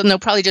in the field. No,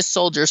 probably just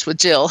soldiers with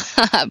Jill.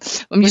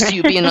 I'm used to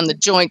you being on the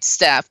joint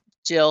staff,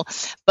 Jill.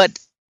 But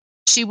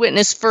she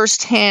witnessed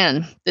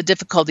firsthand the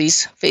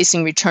difficulties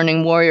facing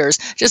returning warriors.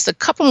 Just a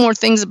couple more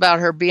things about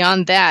her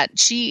beyond that.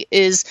 She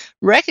is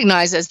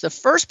recognized as the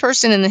first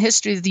person in the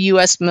history of the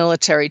U.S.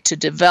 military to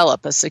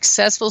develop a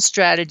successful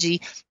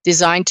strategy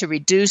designed to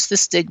reduce the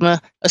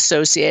stigma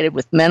associated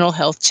with mental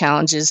health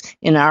challenges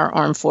in our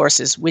armed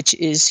forces, which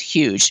is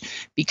huge.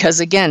 Because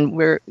again,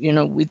 we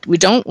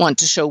don't want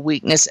to show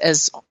weakness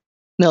as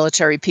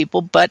military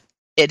people, but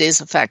it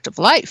is a fact of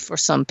life for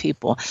some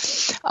people.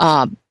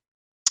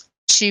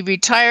 She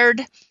retired,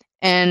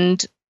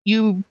 and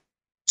you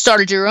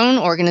started your own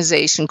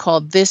organization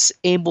called This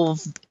Able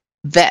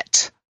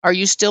Vet. Are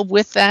you still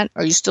with that?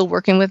 Are you still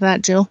working with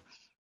that, Jill?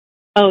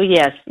 Oh,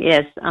 yes.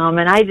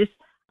 And I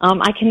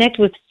connect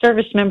with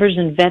service members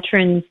and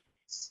veterans.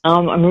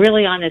 I'm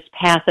really on this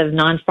path of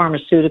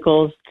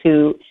non-pharmaceuticals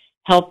to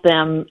help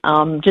them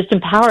just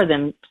empower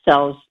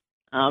themselves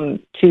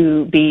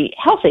to be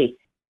healthy.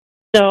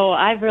 So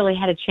I've really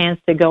had a chance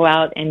to go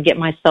out and get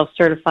myself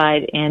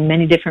certified in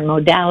many different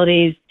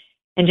modalities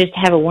and just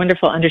have a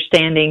wonderful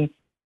understanding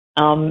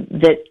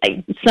that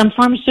some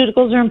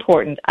pharmaceuticals are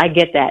important. I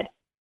get that.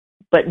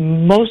 But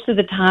most of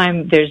the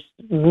time, there's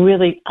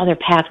really other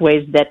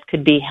pathways that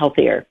could be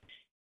healthier.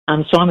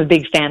 So I'm a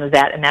big fan of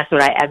that, and that's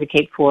what I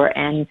advocate for.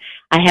 And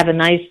I have a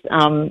nice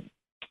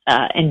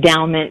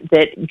endowment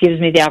that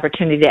gives me the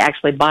opportunity to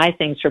actually buy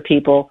things for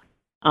people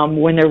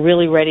when they're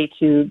really ready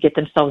to get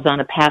themselves on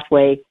a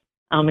pathway,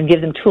 and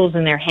give them tools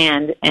in their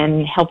hand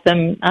and help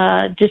them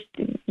just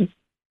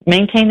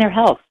maintain their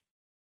health.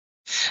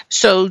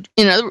 So,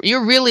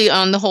 you're really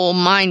on the whole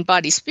mind,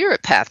 body,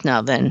 spirit path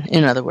now then,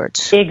 in other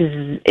words.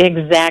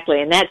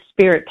 Exactly. And that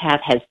spirit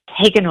path has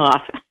taken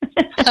off.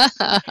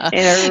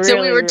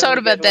 So we were talking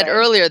about that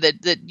earlier,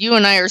 that you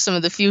and I are some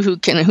of the few who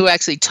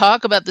actually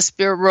talk about the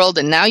spirit world,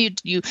 and now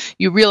you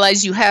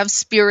realize you have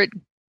spirit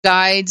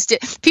guides.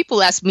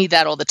 People ask me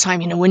that all the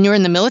time. When you're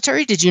in the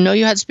military, did you know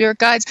you had spirit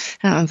guides?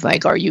 And I'm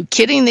like, are you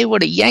kidding? They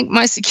would have yanked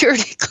my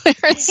security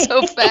clearance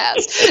so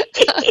fast.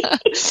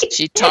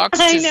 She talks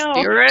to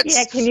spirits.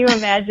 Yeah, can you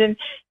imagine?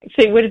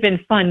 So it would have been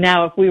fun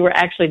now if we were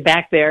actually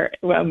back there.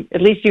 At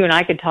least you and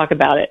I could talk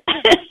about it.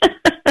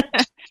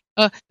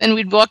 And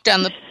we'd walk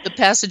down the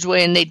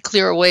passageway and they'd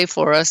clear a way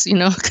for us,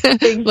 Look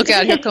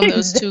out, here come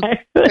those 2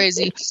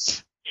 crazy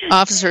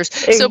officers.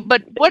 So,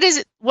 but what is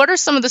it? What are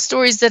some of the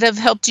stories that have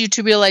helped you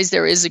to realize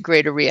there is a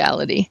greater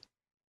reality?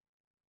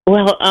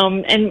 Well,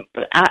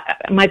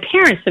 my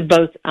parents have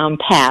both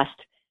passed,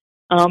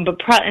 and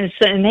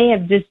they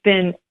have just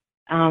been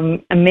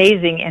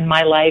amazing in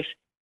my life.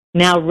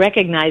 Now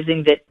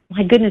recognizing that,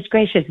 my goodness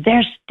gracious,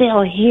 they're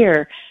still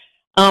here.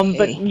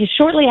 But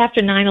shortly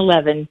after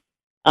 9/11,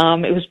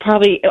 It was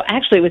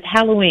it was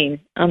Halloween.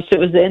 So it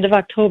was the end of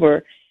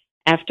October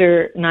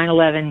after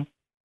 9/11.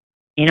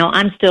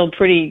 I'm still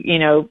pretty,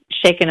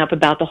 shaken up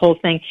about the whole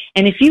thing.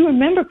 And if you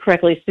remember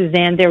correctly,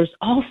 Suzanne, there was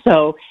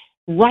also,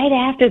 right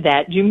after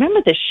that, do you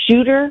remember the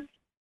shooter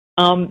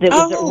that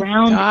was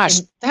around? Gosh,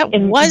 that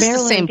was the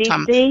same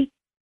time.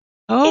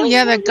 Oh,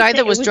 yeah, that guy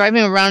that was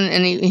driving around,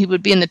 and he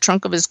would be in the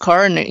trunk of his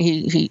car, and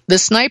the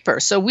sniper.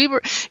 So we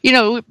were,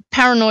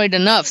 paranoid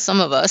enough, some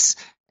of us,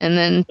 and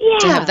then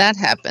to have that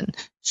happen.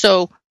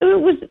 So it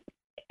was,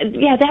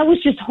 that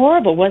was just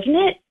horrible, wasn't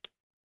it?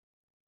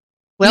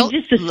 Well,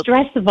 just the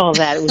stress of all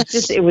that,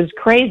 it was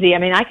crazy. I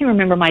mean, I can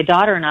remember my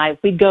daughter and I, if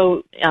we'd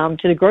go to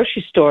the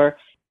grocery store,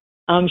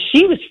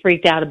 she was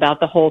freaked out about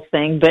the whole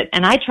thing,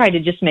 and I tried to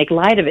just make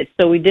light of it.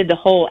 So we did the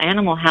whole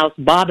Animal House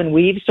bob and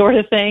weave sort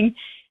of thing.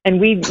 And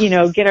we'd,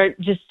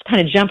 just kind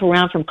of jump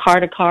around from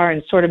car to car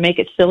and sort of make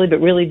it silly, but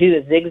really do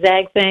the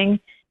zigzag thing.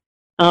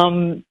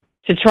 I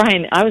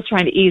was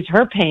trying to ease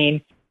her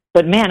pain,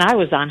 but man, I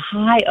was on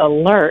high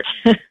alert.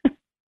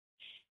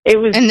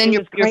 And then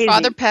your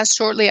father passed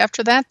shortly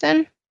after that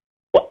then?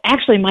 Well,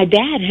 actually, my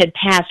dad had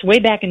passed way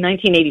back in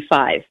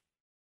 1985.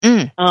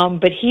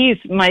 But he's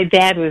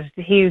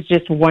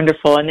just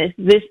wonderful. And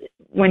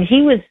when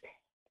he was,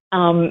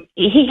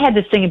 he had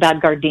this thing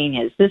about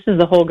gardenias. This is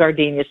the whole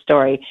gardenia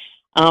story.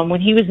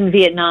 When he was in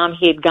Vietnam,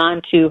 he had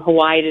gone to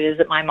Hawaii to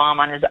visit my mom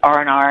on his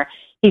R&R.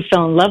 He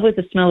fell in love with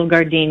the smell of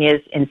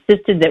gardenias,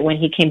 insisted that when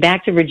he came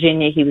back to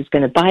Virginia, he was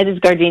going to buy this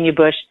gardenia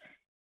bush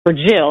for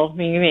Jill,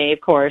 me,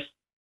 of course,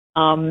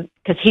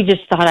 because he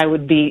just thought I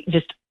would be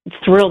just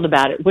thrilled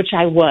about it, which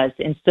I was.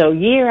 And so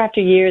year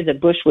after year, the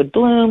bush would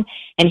bloom,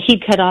 and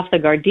he'd cut off the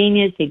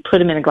gardenias, he'd put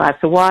them in a glass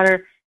of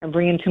water and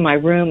bring them to my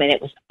room, and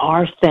it was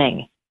our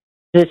thing.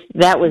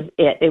 That was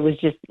it. It was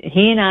just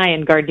he and I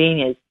and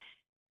gardenias.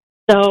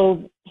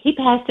 So he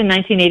passed in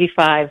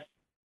 1985.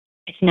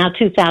 It's now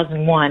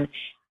 2001.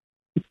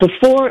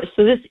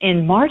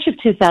 In March of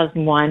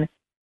 2001,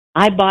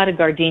 I bought a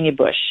gardenia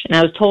bush, and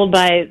I was told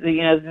by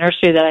the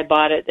nursery that I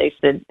bought it. They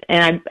said,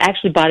 and I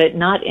actually bought it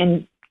not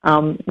in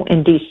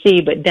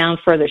D.C., but down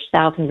further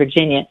south in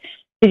Virginia.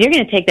 So you're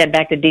going to take that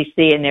back to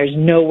D.C., and there's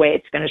no way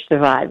it's going to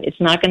survive. It's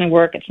not going to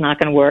work. It's not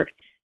going to work.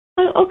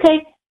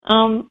 Okay,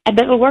 I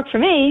bet it'll work for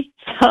me.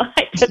 So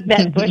I took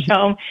that bush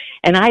home,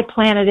 and I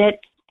planted it,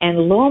 and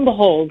lo and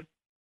behold,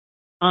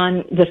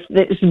 on the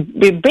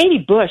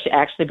baby bush,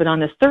 actually, but on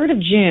the 3rd of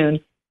June,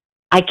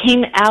 I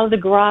came out of the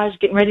garage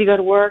getting ready to go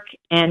to work,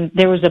 and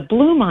there was a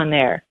bloom on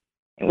there.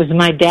 It was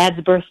my dad's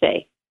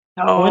birthday.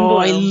 Oh,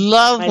 I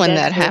love when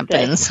that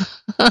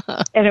happens.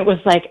 And it was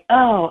like,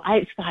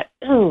 I thought,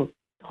 well,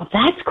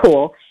 that's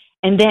cool.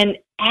 And then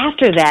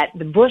after that,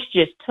 the bush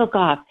just took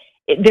off.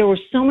 There were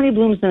so many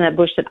blooms in that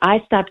bush that I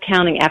stopped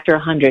counting after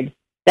 100.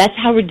 That's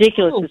how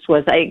ridiculous this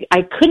was.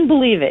 I couldn't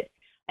believe it.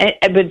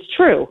 But it's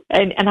true.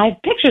 And I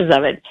have pictures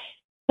of it.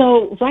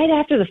 So right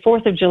after the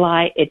 4th of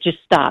July, it just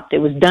stopped. It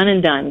was done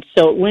and done.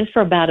 So it went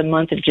for about a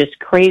month of just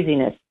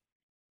craziness.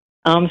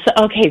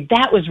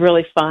 That was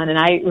really fun. And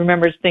I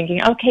remember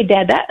thinking, okay,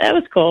 Dad, that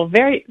was cool.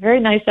 Very, very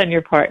nice on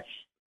your part.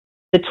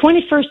 The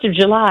 21st of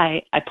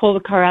July, I pull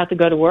the car out to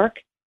go to work.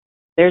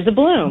 There's a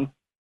bloom.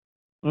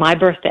 My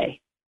birthday.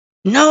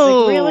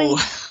 No. Like, really?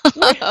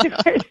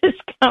 Where did this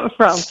come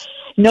from?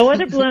 No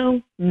other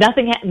bloom,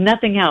 nothing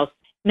else.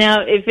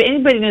 Now, if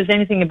anybody knows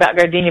anything about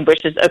gardenia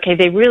bushes, okay,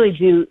 they really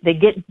do. They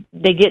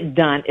get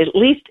done at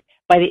least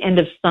by the end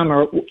of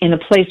summer in a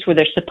place where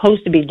they're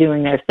supposed to be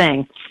doing their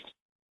thing.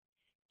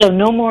 So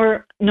no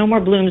more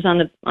blooms on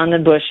the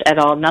bush at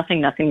all.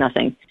 Nothing.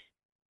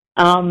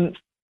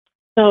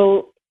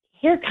 So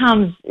here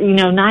comes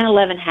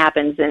 9/11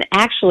 happens, and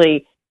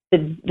actually the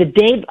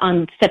day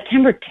on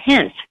September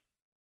 10th,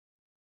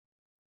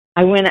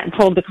 I went and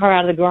pulled the car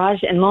out of the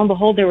garage, and lo and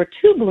behold, there were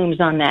 2 blooms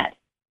on that.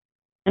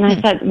 And I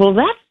thought, well,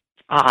 that's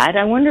odd.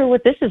 I wonder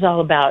what this is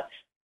all about.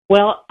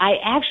 Well, I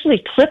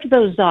actually clipped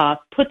those off,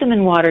 put them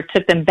in water,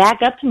 took them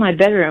back up to my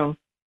bedroom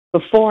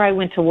before I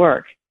went to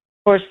work.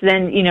 Of course,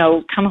 then,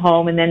 come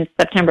home, and then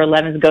September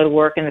 11th, go to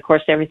work, and of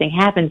course, everything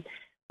happens.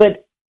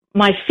 But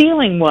my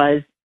feeling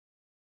was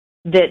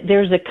that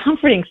there's a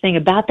comforting thing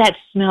about that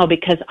smell,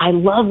 because I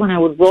love when I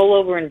would roll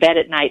over in bed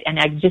at night and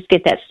I just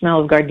get that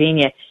smell of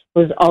gardenia. It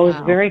was always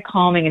very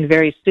calming and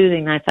very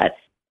soothing. And I thought,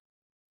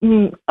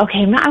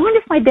 okay, I wonder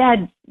if my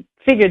dad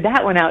figured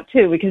that one out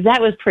too, because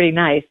that was pretty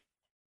nice.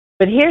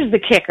 But here's the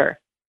kicker.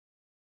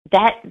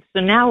 So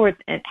now we're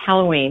at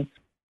Halloween.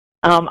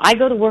 I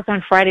go to work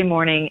on Friday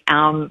morning.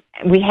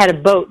 We had a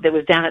boat that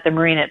was down at the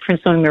marina, at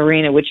Prince William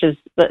Marina, which is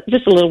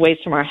just a little ways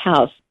from our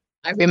house.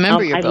 I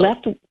remember your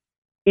boat.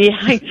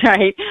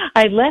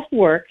 I left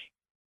work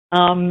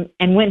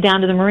and went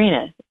down to the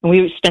marina. And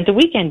we spent the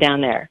weekend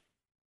down there.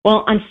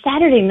 Well, on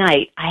Saturday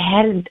night, I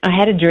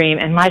had a dream,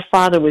 and my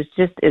father was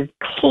just as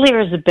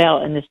clear as a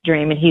bell in this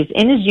dream, and he's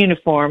in his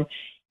uniform,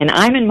 and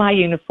I'm in my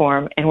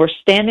uniform, and we're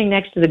standing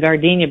next to the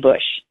gardenia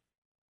bush.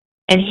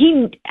 And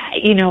he,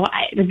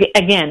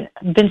 again,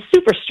 been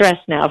super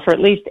stressed now for at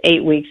least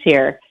 8 weeks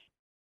here.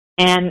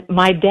 And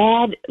my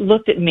dad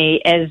looked at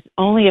me as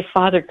only a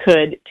father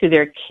could to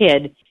their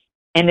kid.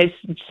 And it's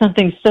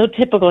something so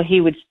typical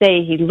he would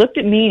say. He looked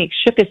at me and he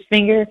shook his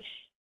finger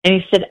and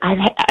he said,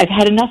 I've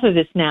had enough of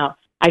this now.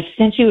 I've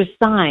sent you a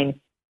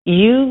sign.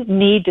 You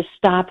need to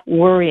stop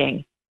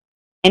worrying.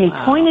 And he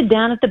pointed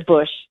down at the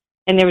bush,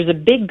 and there was a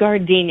big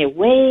gardenia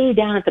way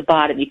down at the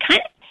bottom. You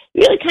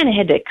really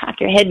had to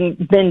cock your head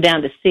and bend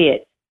down to see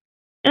it.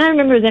 And I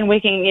remember then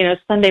waking,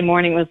 Sunday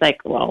morning was like,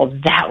 well,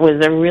 that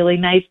was a really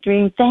nice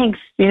dream. Thanks.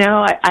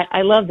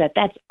 I love that.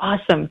 That's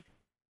awesome.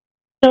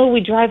 So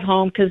we drive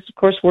home because, of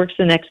course, work's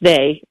the next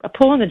day. I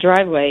pull in the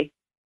driveway,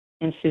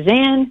 and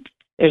Suzanne,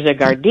 there's a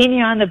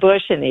gardenia on the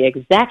bush in the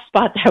exact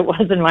spot that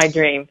was in my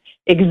dream.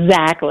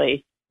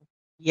 Exactly.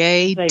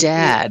 Yay, like,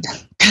 Dad.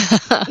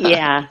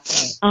 Yeah.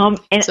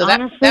 And so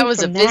honestly, that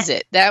was a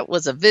visit. That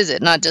was a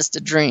visit, not just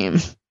a dream.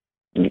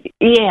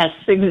 Yes,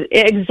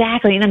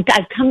 exactly. And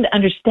I've come to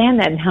understand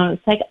that now.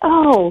 It's like,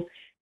 oh,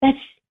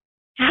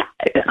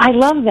 I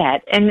love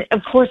that. And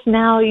of course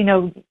now,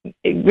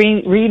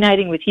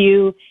 reuniting with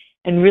you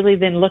and really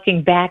then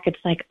looking back, it's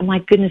like, oh my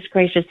goodness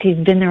gracious, he's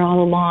been there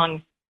all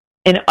along.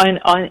 And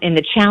in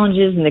the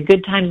challenges and the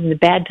good times and the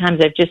bad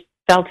times, I've just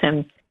felt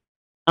him.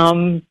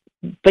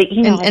 But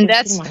and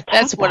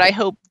that's what I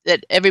hope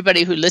that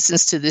everybody who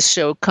listens to this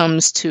show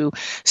comes to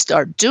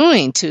start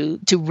doing, to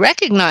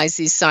recognize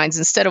these signs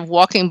instead of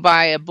walking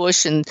by a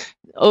bush and,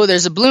 oh,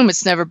 there's a bloom,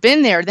 it's never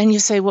been there. Then you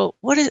say, well,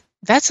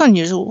 that's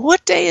unusual.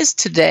 What day is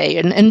today?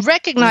 And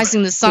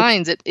recognizing the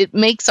signs, it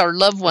makes our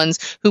loved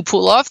ones who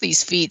pull off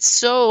these feats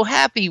so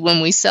happy when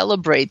we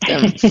celebrate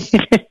them.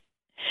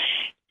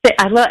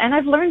 I've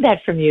learned that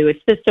from you.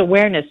 It's this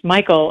awareness.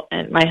 Michael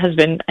and my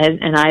husband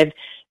and I've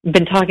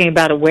been talking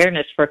about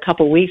awareness for a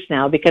couple of weeks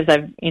now because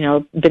I've,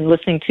 been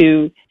listening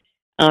to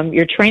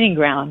your training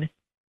ground,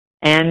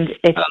 and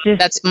it's just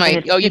that's my.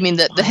 You mean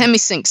the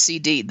HemiSync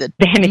CD, the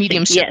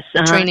mediumship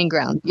training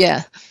ground?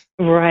 Yeah,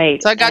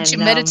 right. So I got you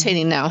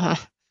meditating now, huh?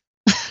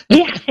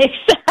 Yeah,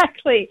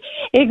 exactly.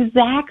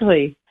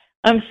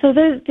 So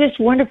there's this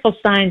wonderful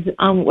signs.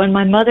 When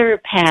my mother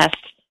passed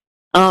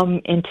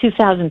in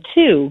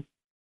 2002,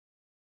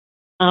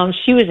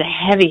 she was a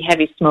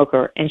heavy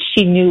smoker, and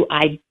she knew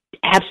I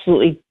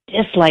absolutely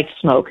disliked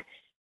smoke.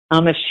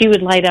 If she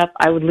would light up,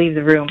 I would leave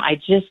the room. I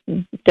just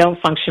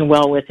don't function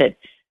well with it.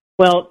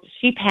 Well,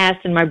 she passed,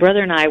 and my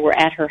brother and I were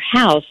at her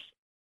house.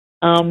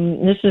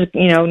 This is,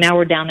 now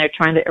we're down there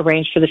trying to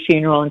arrange for the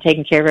funeral and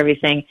taking care of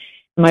everything.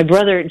 My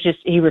brother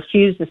he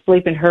refused to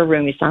sleep in her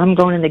room. He said, I'm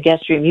going in the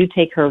guest room. You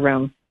take her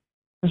room.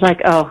 I was like,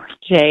 oh,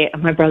 Jay.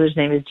 My brother's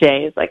name is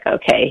Jay. It's like,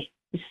 okay,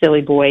 you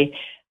silly boy.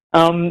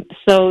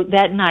 So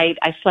that night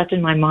I slept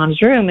in my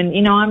mom's room, and,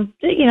 I'm,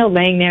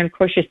 laying there, and of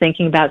course you're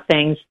thinking about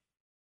things.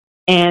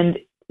 And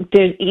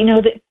there's,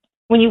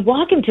 when you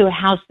walk into a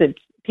house that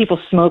people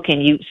smoke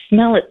in, you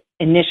smell it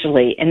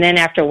initially, and then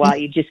after a while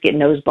you just get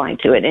nose blind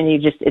to it, and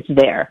it's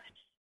there.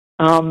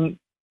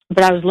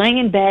 But I was laying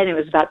in bed, and it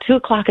was about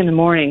 2:00 in the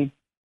morning,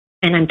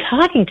 and I'm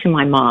talking to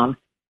my mom,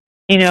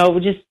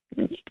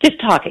 just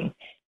talking.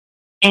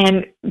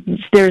 And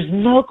there's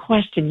no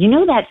question.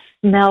 That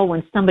smell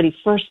when somebody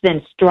first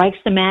then strikes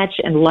the match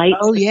and lights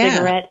the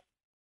cigarette?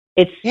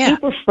 It's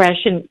super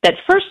fresh. And that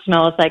first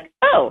smell is like,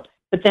 oh,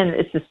 but then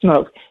it's the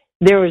smoke.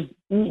 There was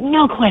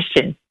no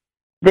question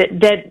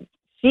that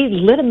she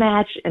lit a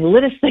match and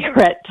lit a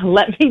cigarette to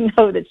let me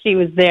know that she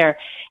was there.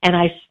 And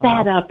I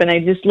sat up and I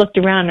just looked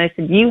around and I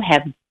said, you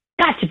have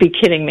got to be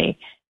kidding me.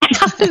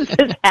 How is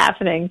this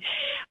happening?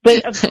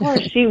 But of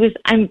course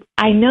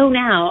I know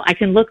now I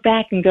can look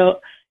back and go,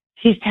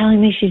 she's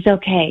telling me she's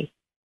okay.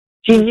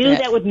 She knew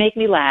that would make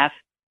me laugh,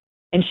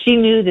 and she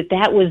knew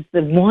that was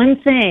the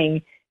one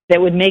thing that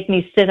would make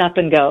me sit up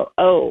and go,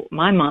 oh,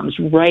 my mom's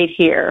right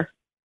here.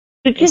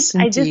 So I just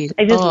love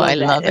that.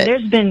 Love it. And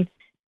there's been,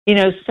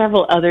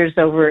 several others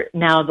over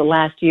now the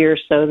last year or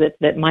so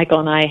that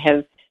Michael and I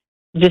have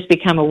just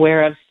become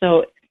aware of.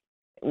 So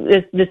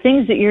the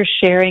things that you're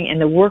sharing and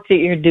the work that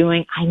you're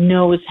doing, I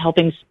know is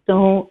helping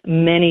so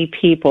many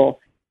people.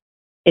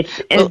 It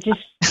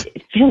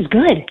feels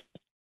good.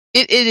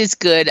 It is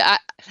good.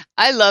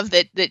 I love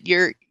that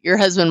your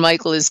husband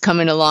Michael is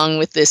coming along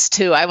with this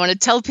too. I want to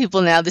tell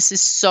people now this is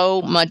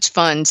so much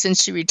fun.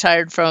 Since she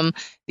retired from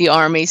the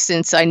Army,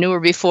 since I knew her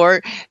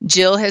before,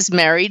 Jill has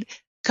married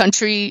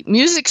country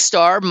music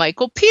star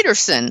Michael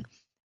Peterson.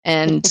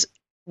 And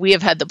we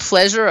have had the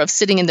pleasure of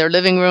sitting in their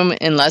living room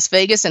in Las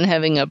Vegas and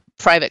having a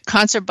private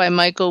concert by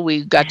Michael.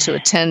 We got to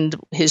attend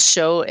his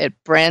show at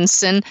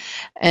Branson.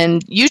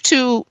 And you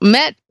two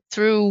met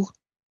through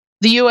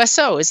the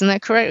USO, isn't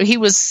that correct? He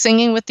was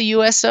singing with the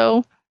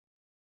USO?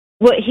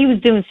 Well, he was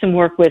doing some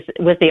work with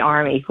the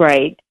Army,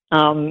 right?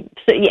 And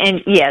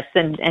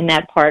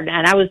that part.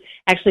 And I was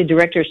actually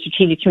director of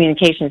strategic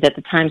communications at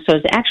the time, so I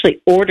was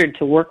actually ordered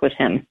to work with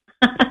him.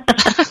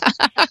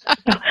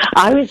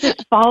 I was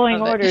just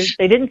following orders.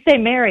 They didn't say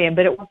marry him,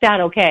 but it worked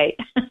out okay.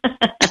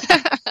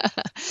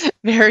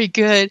 Very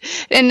good.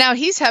 And now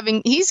he's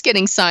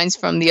getting signs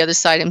from the other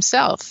side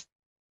himself.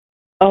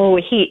 Oh,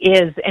 he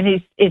is,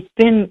 and it's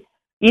been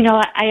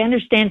I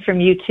understand from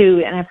you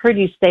too, and I've heard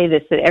you say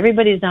this, that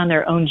everybody's on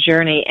their own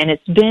journey, and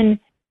it's been,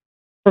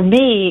 for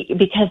me,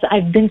 because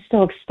I've been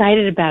so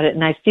excited about it,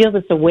 and I feel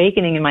this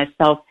awakening in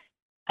myself.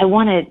 I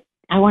want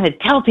to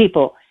tell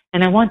people,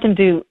 and I want them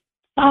to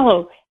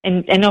follow,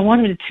 and I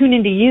want them to tune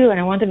into you, and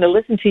I want them to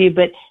listen to you,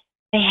 but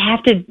they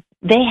have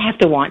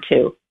to want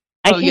to.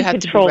 I can't you have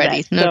control to be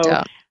ready, that. no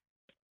doubt.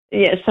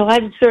 Yeah, so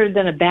I've sort of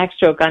done a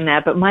backstroke on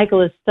that, but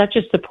Michael is such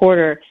a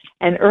supporter.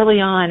 And early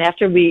on,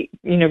 after we,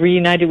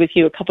 reunited with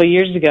you a couple of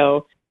years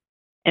ago,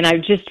 and I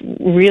just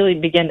really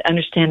began to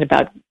understand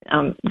about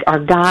our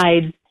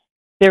guides.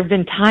 There have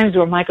been times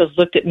where Michael's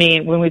looked at me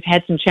when we've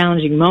had some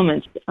challenging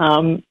moments,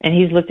 and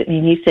he's looked at me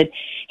and he said,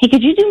 "Hey,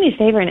 could you do me a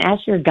favor and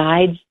ask your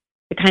guides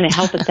to kind of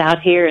help us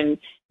out here and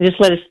just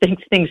let us think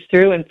things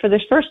through?" And for the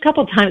first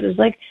couple of times, it was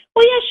like,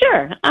 "Well, yeah,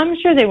 sure. I'm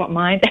sure they won't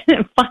mind." And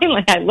then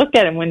finally, I looked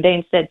at him one day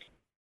and said,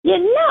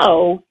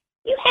 "You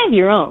have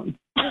your own."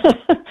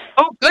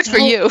 Oh, good for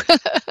you.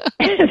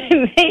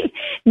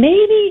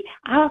 maybe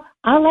I'll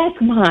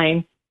ask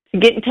mine to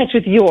get in touch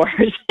with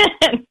yours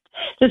and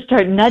to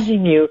start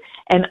nudging you.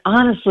 And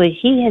honestly,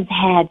 he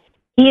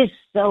is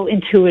so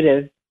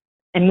intuitive.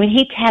 And when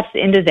he taps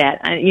into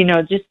that,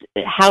 just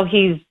how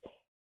he's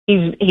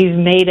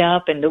made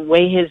up and the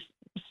way his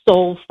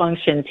soul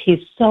functions, he's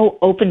so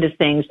open to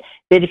things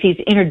that if he's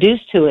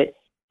introduced to it,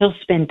 he'll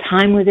spend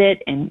time with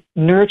it and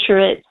nurture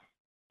it.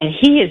 And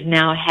he is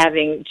now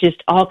having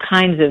just all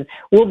kinds of,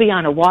 we'll be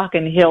on a walk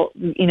and he'll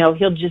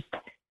just,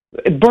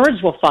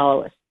 birds will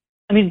follow us.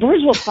 I mean,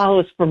 birds will follow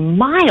us for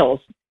miles,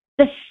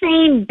 the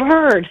same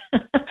bird.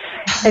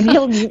 And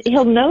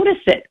he'll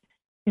notice it.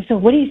 And so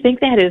what do you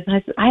think that is? And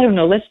I said, I don't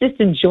know, let's just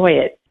enjoy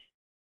it.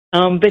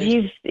 But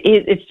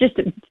it's just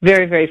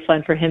very, very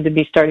fun for him to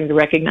be starting to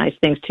recognize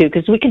things too,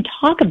 because we can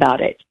talk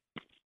about it.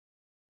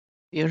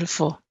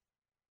 Beautiful.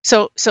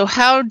 So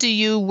how do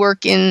you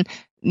work in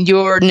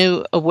your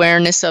new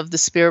awareness of the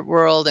spirit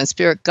world and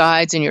spirit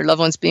guides and your loved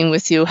ones being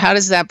with you? How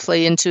does that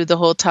play into the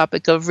whole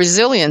topic of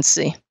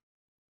resiliency?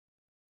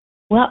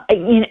 Well,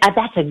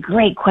 that's a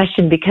great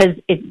question, because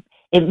it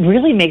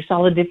really makes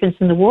all the difference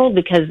in the world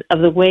because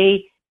of the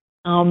way,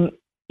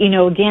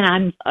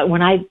 again,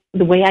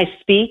 the way I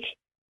speak,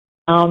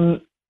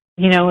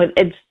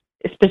 it's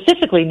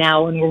specifically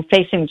now when we're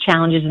facing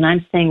challenges and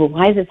I'm saying, well,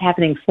 why is this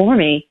happening for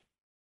me?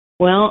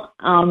 Well,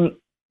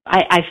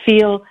 I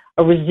feel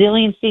a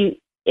resiliency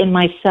in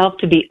myself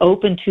to be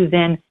open to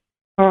then,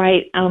 all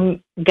right,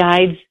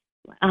 guides,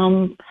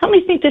 help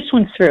me think this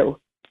one through.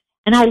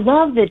 And I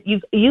love that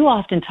you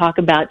often talk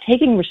about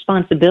taking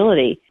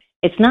responsibility.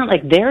 It's not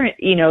like they're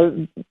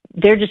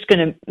just going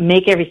to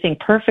make everything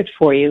perfect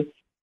for you.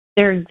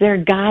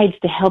 They're guides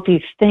to help you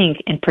think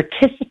and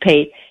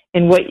participate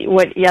in what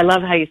I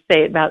love how you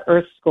say it about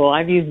Earth School.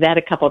 I've used that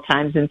a couple of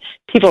times, and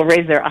people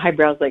raise their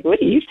eyebrows like,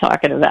 what are you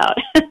talking about?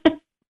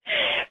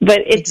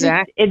 But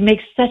it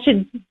makes such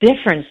a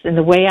difference in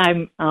the way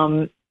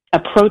I'm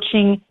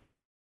approaching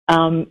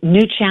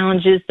new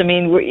challenges. I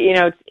mean,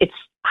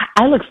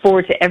 I look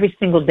forward to every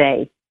single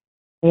day.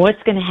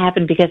 What's going to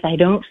happen, because I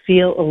don't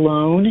feel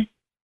alone.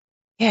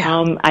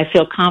 Yeah. I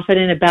feel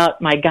confident about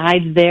my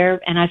guides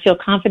there, and I feel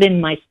confident in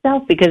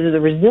myself because of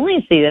the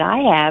resiliency that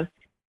I have.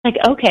 Like,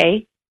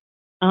 okay,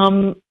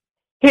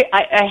 here,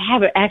 I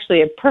have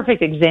actually a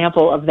perfect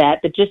example of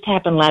that just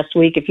happened last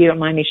week, if you don't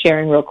mind me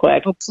sharing real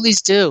quick. Oh,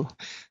 please do.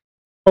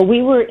 Well,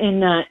 we were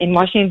in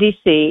Washington,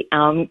 D.C.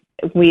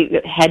 We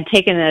had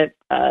taken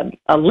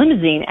a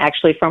limousine,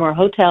 actually, from our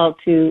hotel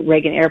to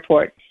Reagan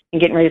Airport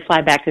and getting ready to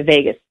fly back to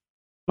Vegas.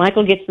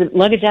 Michael gets the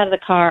luggage out of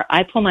the car.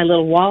 I pull my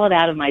little wallet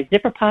out of my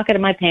zipper pocket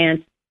of my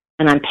pants,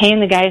 and I'm paying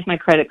the guy with my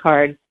credit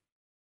card.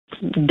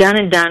 Done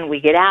and done. We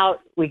get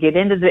out. We get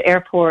into the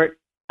airport.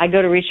 I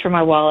go to reach for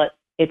my wallet.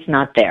 It's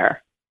not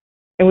there.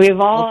 And we've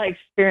all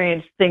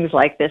experienced things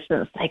like this,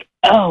 and it's like,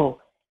 oh,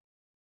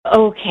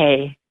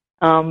 okay.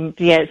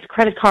 It's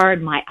credit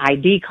card, my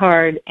ID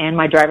card, and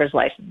my driver's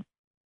license.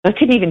 I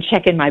couldn't even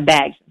check in my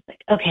bags. It's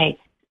like, okay,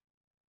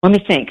 let me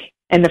think.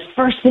 And the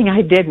first thing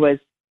I did was,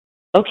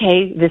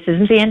 okay, this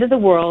isn't the end of the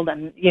world. I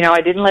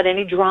didn't let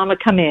any drama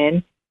come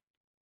in.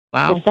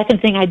 Wow. The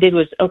second thing I did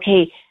was,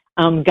 okay,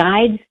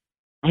 guides,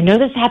 I know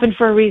this happened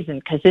for a reason,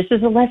 because this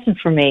is a lesson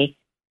for me.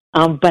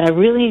 But I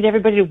really need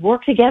everybody to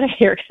work together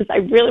here, because I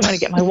really want to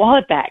get my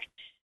wallet back.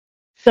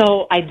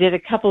 So I did a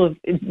couple of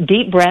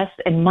deep breaths,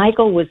 and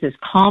Michael was as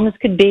calm as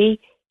could be.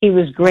 He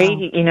was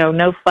great. Wow.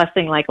 No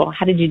fussing like, well,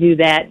 how did you do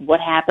that?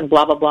 What happened?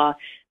 Blah, blah, blah.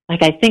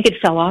 Like, I think it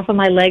fell off of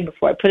my leg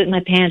before I put it in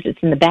my pants. It's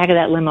in the back of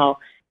that limo.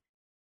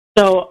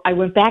 So I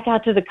went back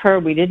out to the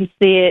curb. We didn't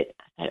see it.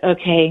 I said,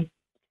 okay.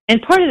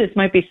 And part of this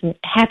might be some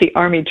happy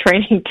Army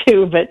training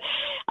too, but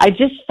I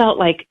just felt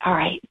like, all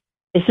right,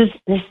 this is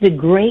a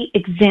great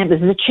example.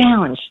 This is a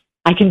challenge.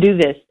 I can do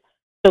this.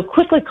 So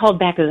quickly called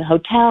back to the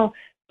hotel.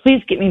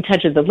 Please get me in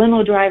touch with the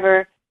limo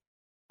driver.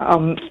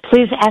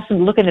 Please ask him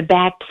to look in the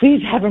back.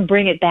 Please have him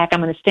bring it back.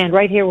 I'm going to stand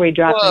right here where he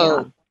dropped me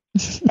off.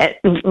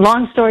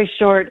 Long story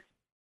short,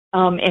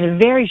 in a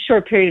very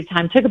short period of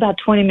time, took about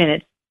 20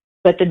 minutes,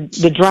 but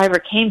the driver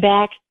came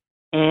back.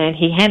 and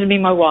he handed me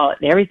my wallet,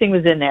 and everything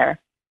was in there.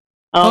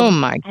 Oh,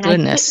 my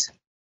goodness.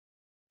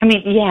 And,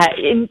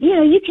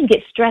 you can get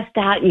stressed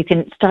out. You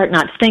can start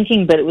not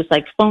thinking, but it was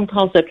like phone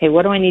calls. Okay,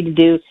 what do I need to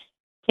do?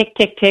 Tick,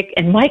 tick, tick.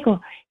 And Michael,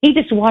 he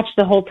just watched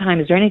the whole time.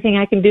 Is there anything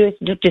I can do?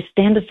 Just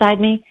stand beside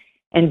me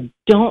and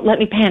don't let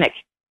me panic.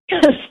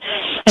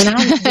 And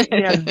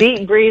I'm,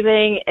 deep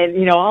breathing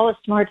and, all the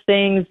smart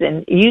things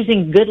and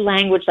using good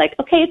language like,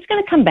 okay, it's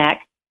going to come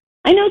back.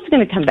 I know it's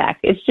going to come back.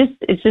 It's just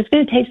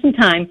going to take some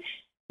time.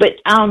 But,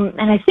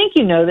 and I think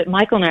that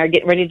Michael and I are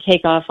getting ready to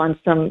take off on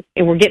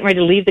we're getting ready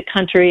to leave the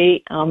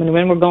country, and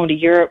then we're going to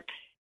Europe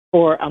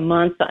for a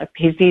month.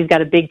 He's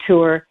got a big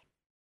tour.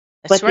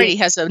 That's right. He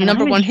has a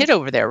number one hit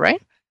over there,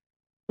 right?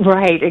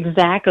 Right,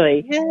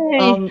 exactly.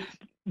 Yay.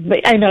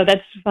 But I know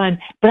that's fun.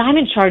 But I'm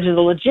in charge of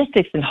the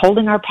logistics and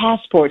holding our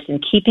passports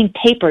and keeping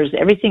papers,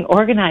 everything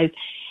organized.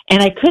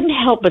 And I couldn't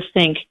help but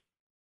think,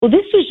 well,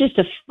 this was just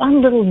a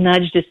fun little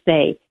nudge to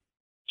say,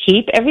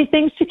 keep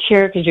everything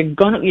secure because we're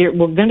going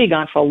to be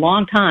gone for a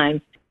long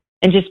time,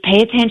 and just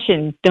pay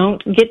attention.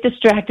 Don't get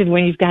distracted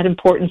when you've got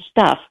important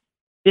stuff.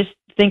 Just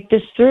think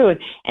this through.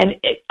 And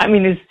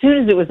as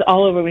soon as it was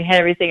all over, we had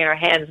everything in our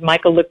hands.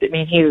 Michael looked at me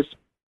and he was,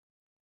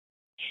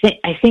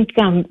 I think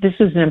this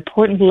was an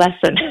important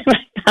lesson.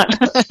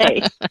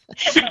 Okay.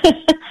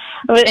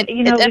 But,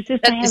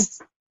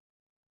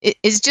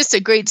 it's just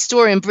a great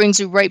story and brings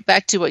you right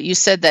back to what you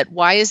said, that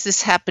why is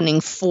this happening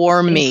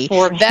for me?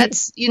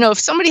 That's, if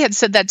somebody had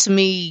said that to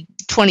me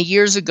 20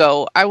 years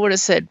ago, I would have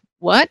said,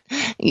 what?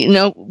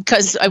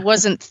 Because I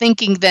wasn't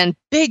thinking then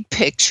big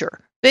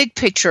picture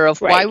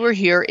of why we're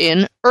here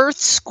in Earth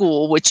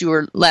School, which you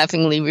were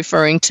laughingly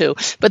referring to.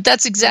 But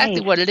that's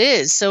exactly what it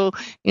is. So,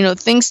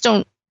 things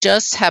don't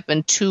just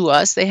happen to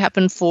us. They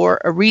happen for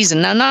a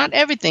reason. Now, not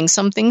everything.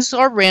 Some things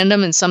are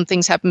random and some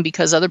things happen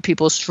because other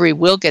people's free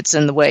will gets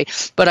in the way.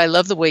 But I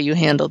love the way you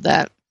handled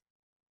that.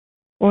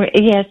 Well,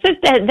 yes,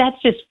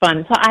 that's just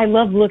fun. So I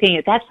love looking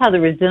at, that's how the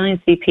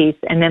resiliency piece,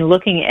 and then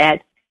looking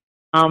at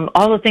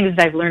all the things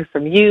that I've learned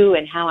from you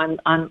and how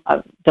I'm on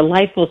a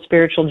delightful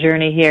spiritual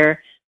journey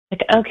here.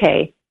 Like,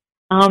 okay.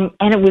 And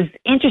it was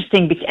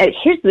interesting because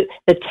here's the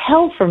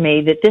tell for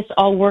me that this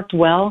all worked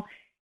well.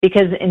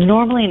 Because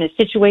normally in a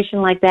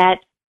situation like that,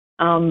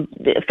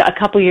 a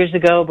couple years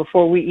ago,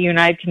 before you and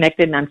I had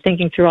connected, and I'm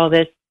thinking through all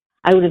this,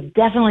 I would have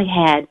definitely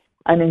had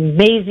an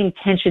amazing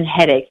tension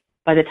headache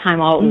by the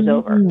time all it was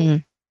over.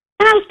 And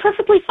I was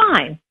perfectly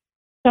fine.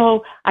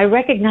 So I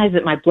recognized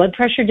that my blood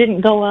pressure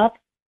didn't go up.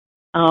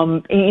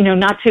 I'm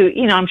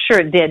sure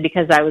it did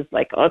because I was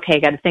like, okay, I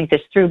got to think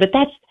this through. But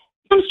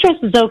some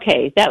stress is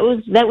okay. That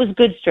was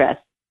good stress.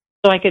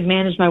 So I could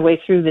manage my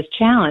way through this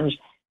challenge.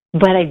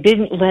 But I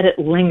didn't let it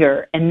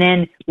linger and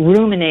then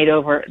ruminate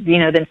over,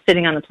 then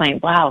sitting on the plane.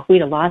 Wow, if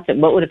we'd have lost it,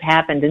 what would have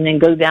happened? And then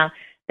go down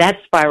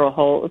that spiral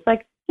hole. It's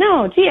like,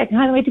 no, gee, I can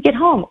hardly wait to get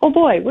home. Oh,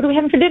 boy, what are we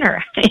having for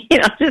dinner?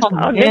 Just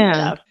all good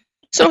stuff.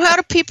 So how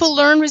do people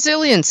learn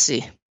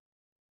resiliency?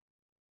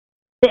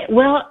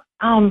 Well,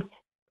 probably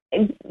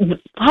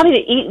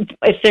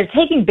if they're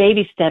taking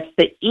baby steps,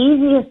 the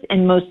easiest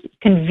and most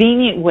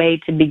convenient way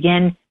to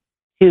begin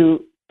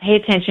to pay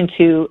attention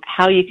to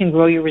how you can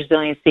grow your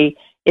resiliency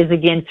is,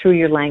 again, through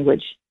your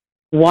language.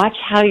 Watch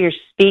how you're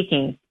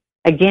speaking.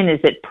 Again,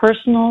 is it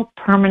personal,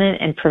 permanent,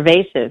 and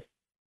pervasive?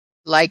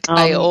 Like,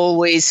 I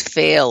always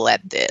fail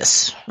at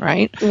this,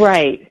 right?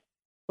 Right.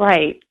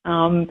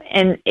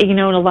 And, in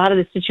a lot of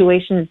the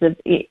situations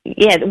any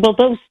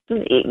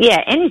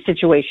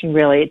situation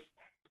really, it's,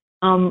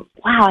 wow,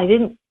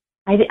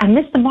 I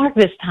missed the mark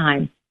this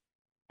time.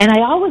 And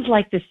I always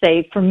like to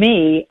say, for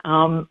me,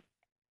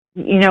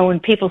 when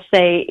people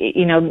say,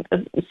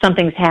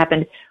 something's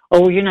happened,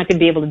 oh, you're not going to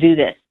be able to do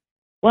this.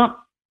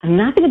 Well, I'm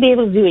not going to be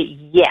able to do it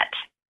yet.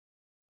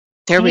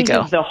 There we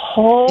go. The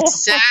whole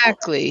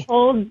exactly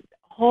whole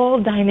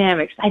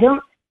dynamics. I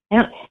don't,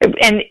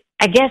 and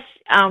I guess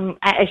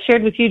I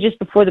shared with you just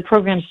before the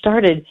program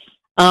started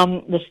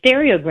the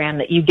stereogram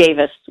that you gave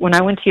us when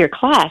I went to your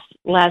class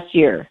last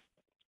year.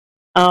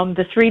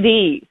 The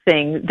 3D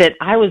thing that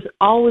I was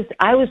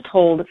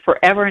told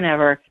forever and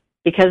ever,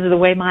 because of the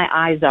way my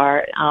eyes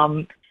are,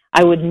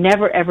 I would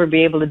never ever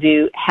be able to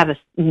be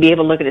able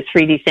to look at a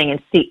 3D thing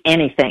and see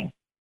anything.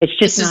 It's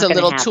just this is a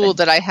little tool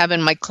that I have in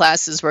my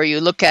classes where you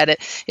look at it.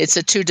 It's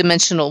a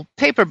 2-dimensional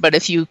paper, but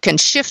if you can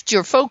shift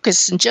your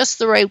focus in just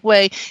the right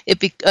way, a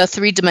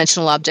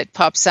 3-dimensional object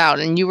pops out.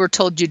 And you were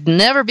told you'd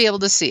never be able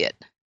to see it.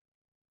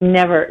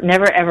 Never,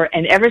 ever.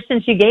 And ever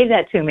since you gave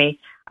that to me,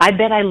 I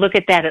bet I look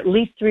at that at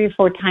least 3 or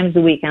 4 times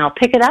a week, and I'll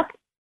pick it up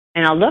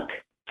and I'll look.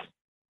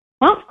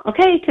 Well,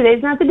 okay,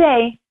 today's not the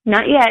day,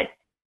 not yet.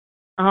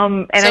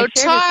 And so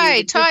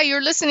Ty,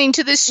 you're listening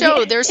to this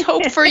show. There's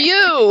hope for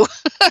you.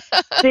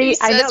 See, he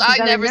says, I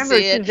never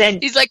see it. Suzanne.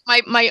 He's like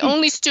my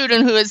only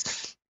student who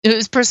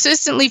has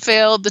persistently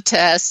failed the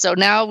test. So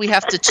now we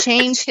have to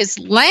change his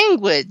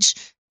language,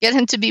 get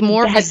him to be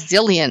more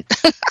resilient.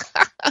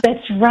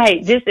 That's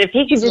right. If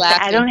he could just say,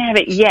 I don't have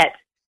it yet.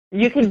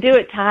 You can do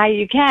it, Ty.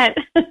 You can't.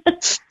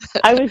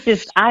 I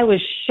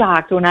was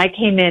shocked when I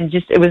came in.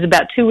 It was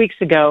about 2 weeks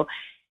ago.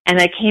 And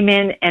I came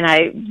in, and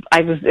it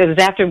was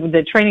after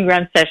the training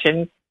ground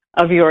session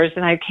of yours,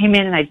 and I came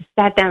in and I just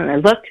sat down and I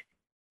looked,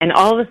 and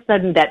all of a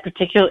sudden that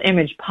particular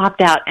image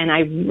popped out, and I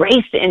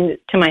raced in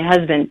to my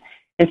husband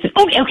and said,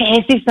 okay,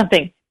 I see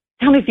something.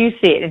 Tell me if you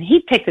see it. And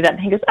he picked it up,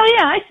 and he goes, oh,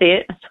 yeah, I see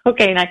it. I said,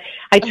 okay, and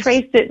I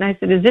traced it, and I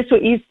said, is this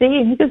what you see?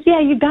 And he goes, yeah,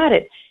 you got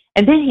it.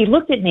 And then he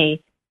looked at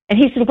me, and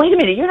he said, wait a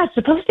minute, you're not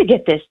supposed to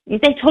get this.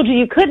 They told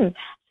you couldn't.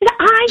 I said,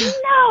 I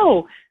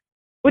know.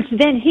 Which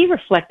then he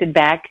reflected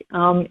back,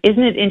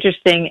 isn't it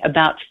interesting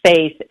about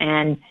faith?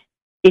 And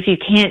if you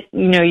can't,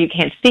 you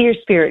can't see your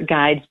spirit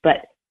guides,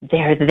 but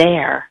they're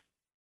there.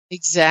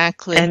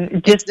 Exactly.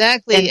 And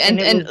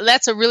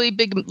that's a really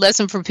big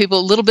lesson for people.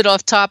 A little bit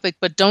off topic,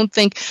 but don't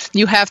think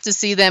you have to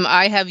see them.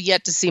 I have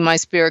yet to see my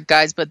spirit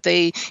guides, but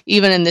they,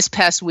 even in this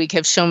past week,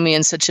 have shown me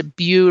in such a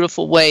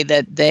beautiful way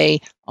that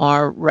they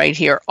are right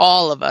here.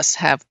 All of us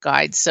have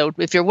guides. So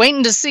if you're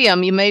waiting to see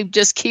them, you may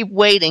just keep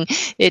waiting.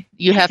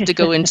 You have to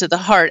go into the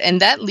heart.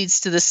 And that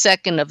leads to the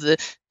second of the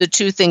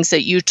two things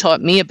that you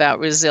taught me about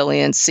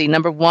resiliency.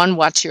 Number one,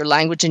 watch your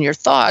language and your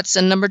thoughts.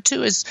 And number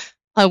two is,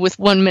 with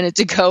 1 minute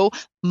to go,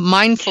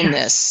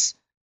 mindfulness.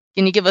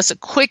 Can you give us a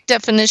quick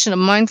definition of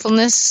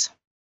mindfulness?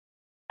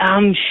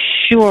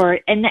 Sure.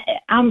 And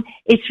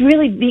it's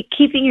really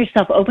keeping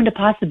yourself open to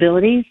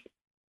possibilities,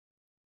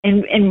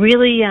 and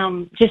really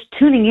just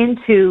tuning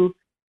into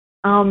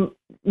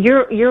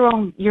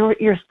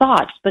your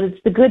thoughts. But it's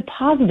the good,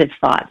 positive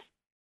thoughts.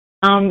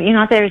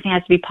 Not that everything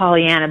has to be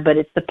Pollyanna, but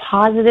it's the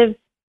positive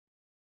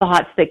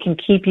thoughts that can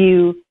keep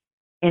you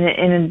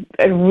in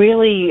a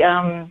really,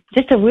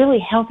 just a really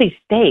healthy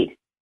state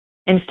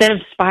instead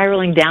of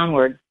spiraling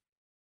downward.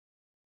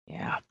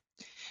 Yeah.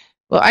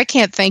 Well, I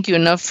can't thank you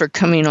enough for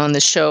coming on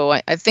the show.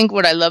 I think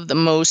what I love the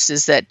most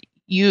is that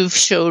you've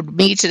showed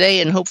me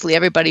today, and hopefully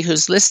everybody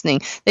who's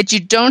listening, that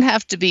you don't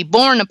have to be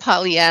born a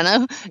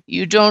Pollyanna.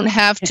 You don't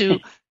have to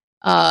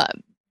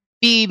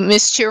be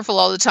mischeerful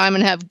all the time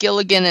and have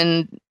Gilligan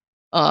and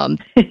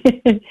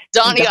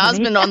Donny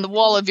Osmond on the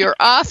wall of your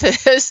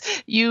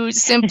office. You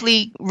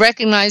simply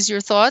recognize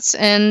your thoughts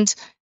and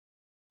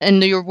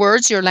your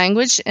words, your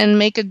language, and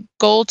make a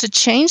goal to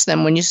change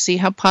them when you see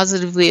how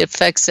positively it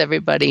affects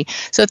everybody.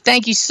 So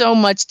thank you so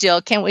much,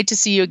 Jill. Can't wait to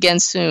see you again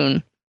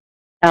soon.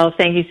 Oh,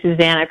 thank you,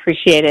 Suzanne. I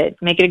appreciate it.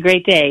 Make it a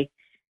great day.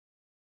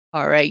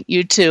 All right,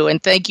 you too.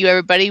 And thank you,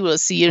 everybody. We'll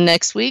see you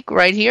next week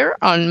right here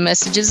on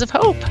Messages of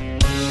Hope.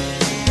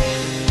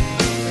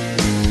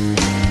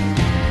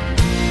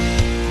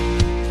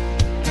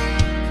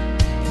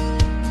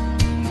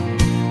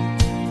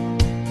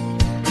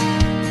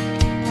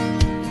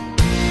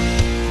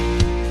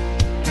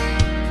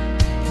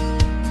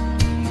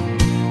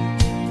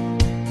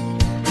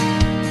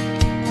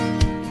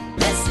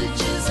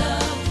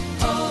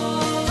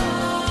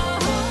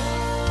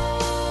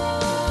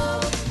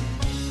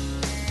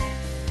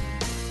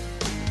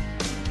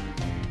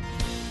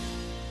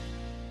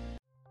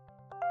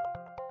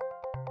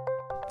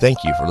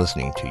 Thank you for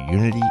listening to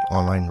Unity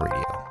Online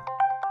Radio,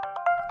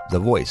 the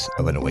voice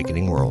of an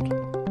awakening world.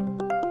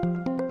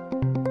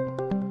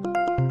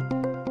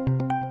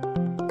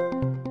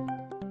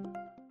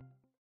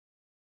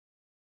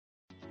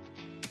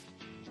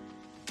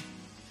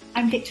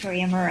 I'm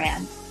Victoria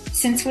Moran.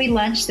 Since we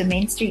launched the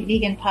Main Street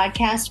Vegan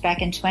podcast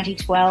back in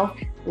 2012,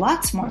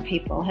 lots more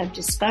people have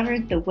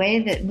discovered the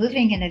way that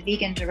moving in a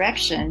vegan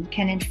direction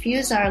can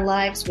infuse our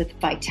lives with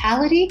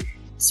vitality,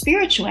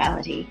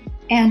 spirituality,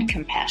 and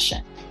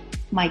compassion.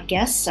 My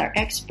guests are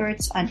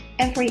experts on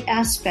every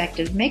aspect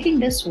of making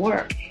this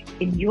work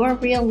in your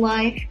real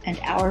life and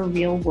our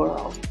real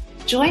world.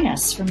 Join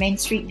us for Main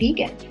Street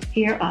Vegan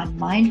here on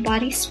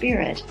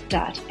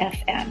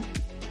mindbodyspirit.fm.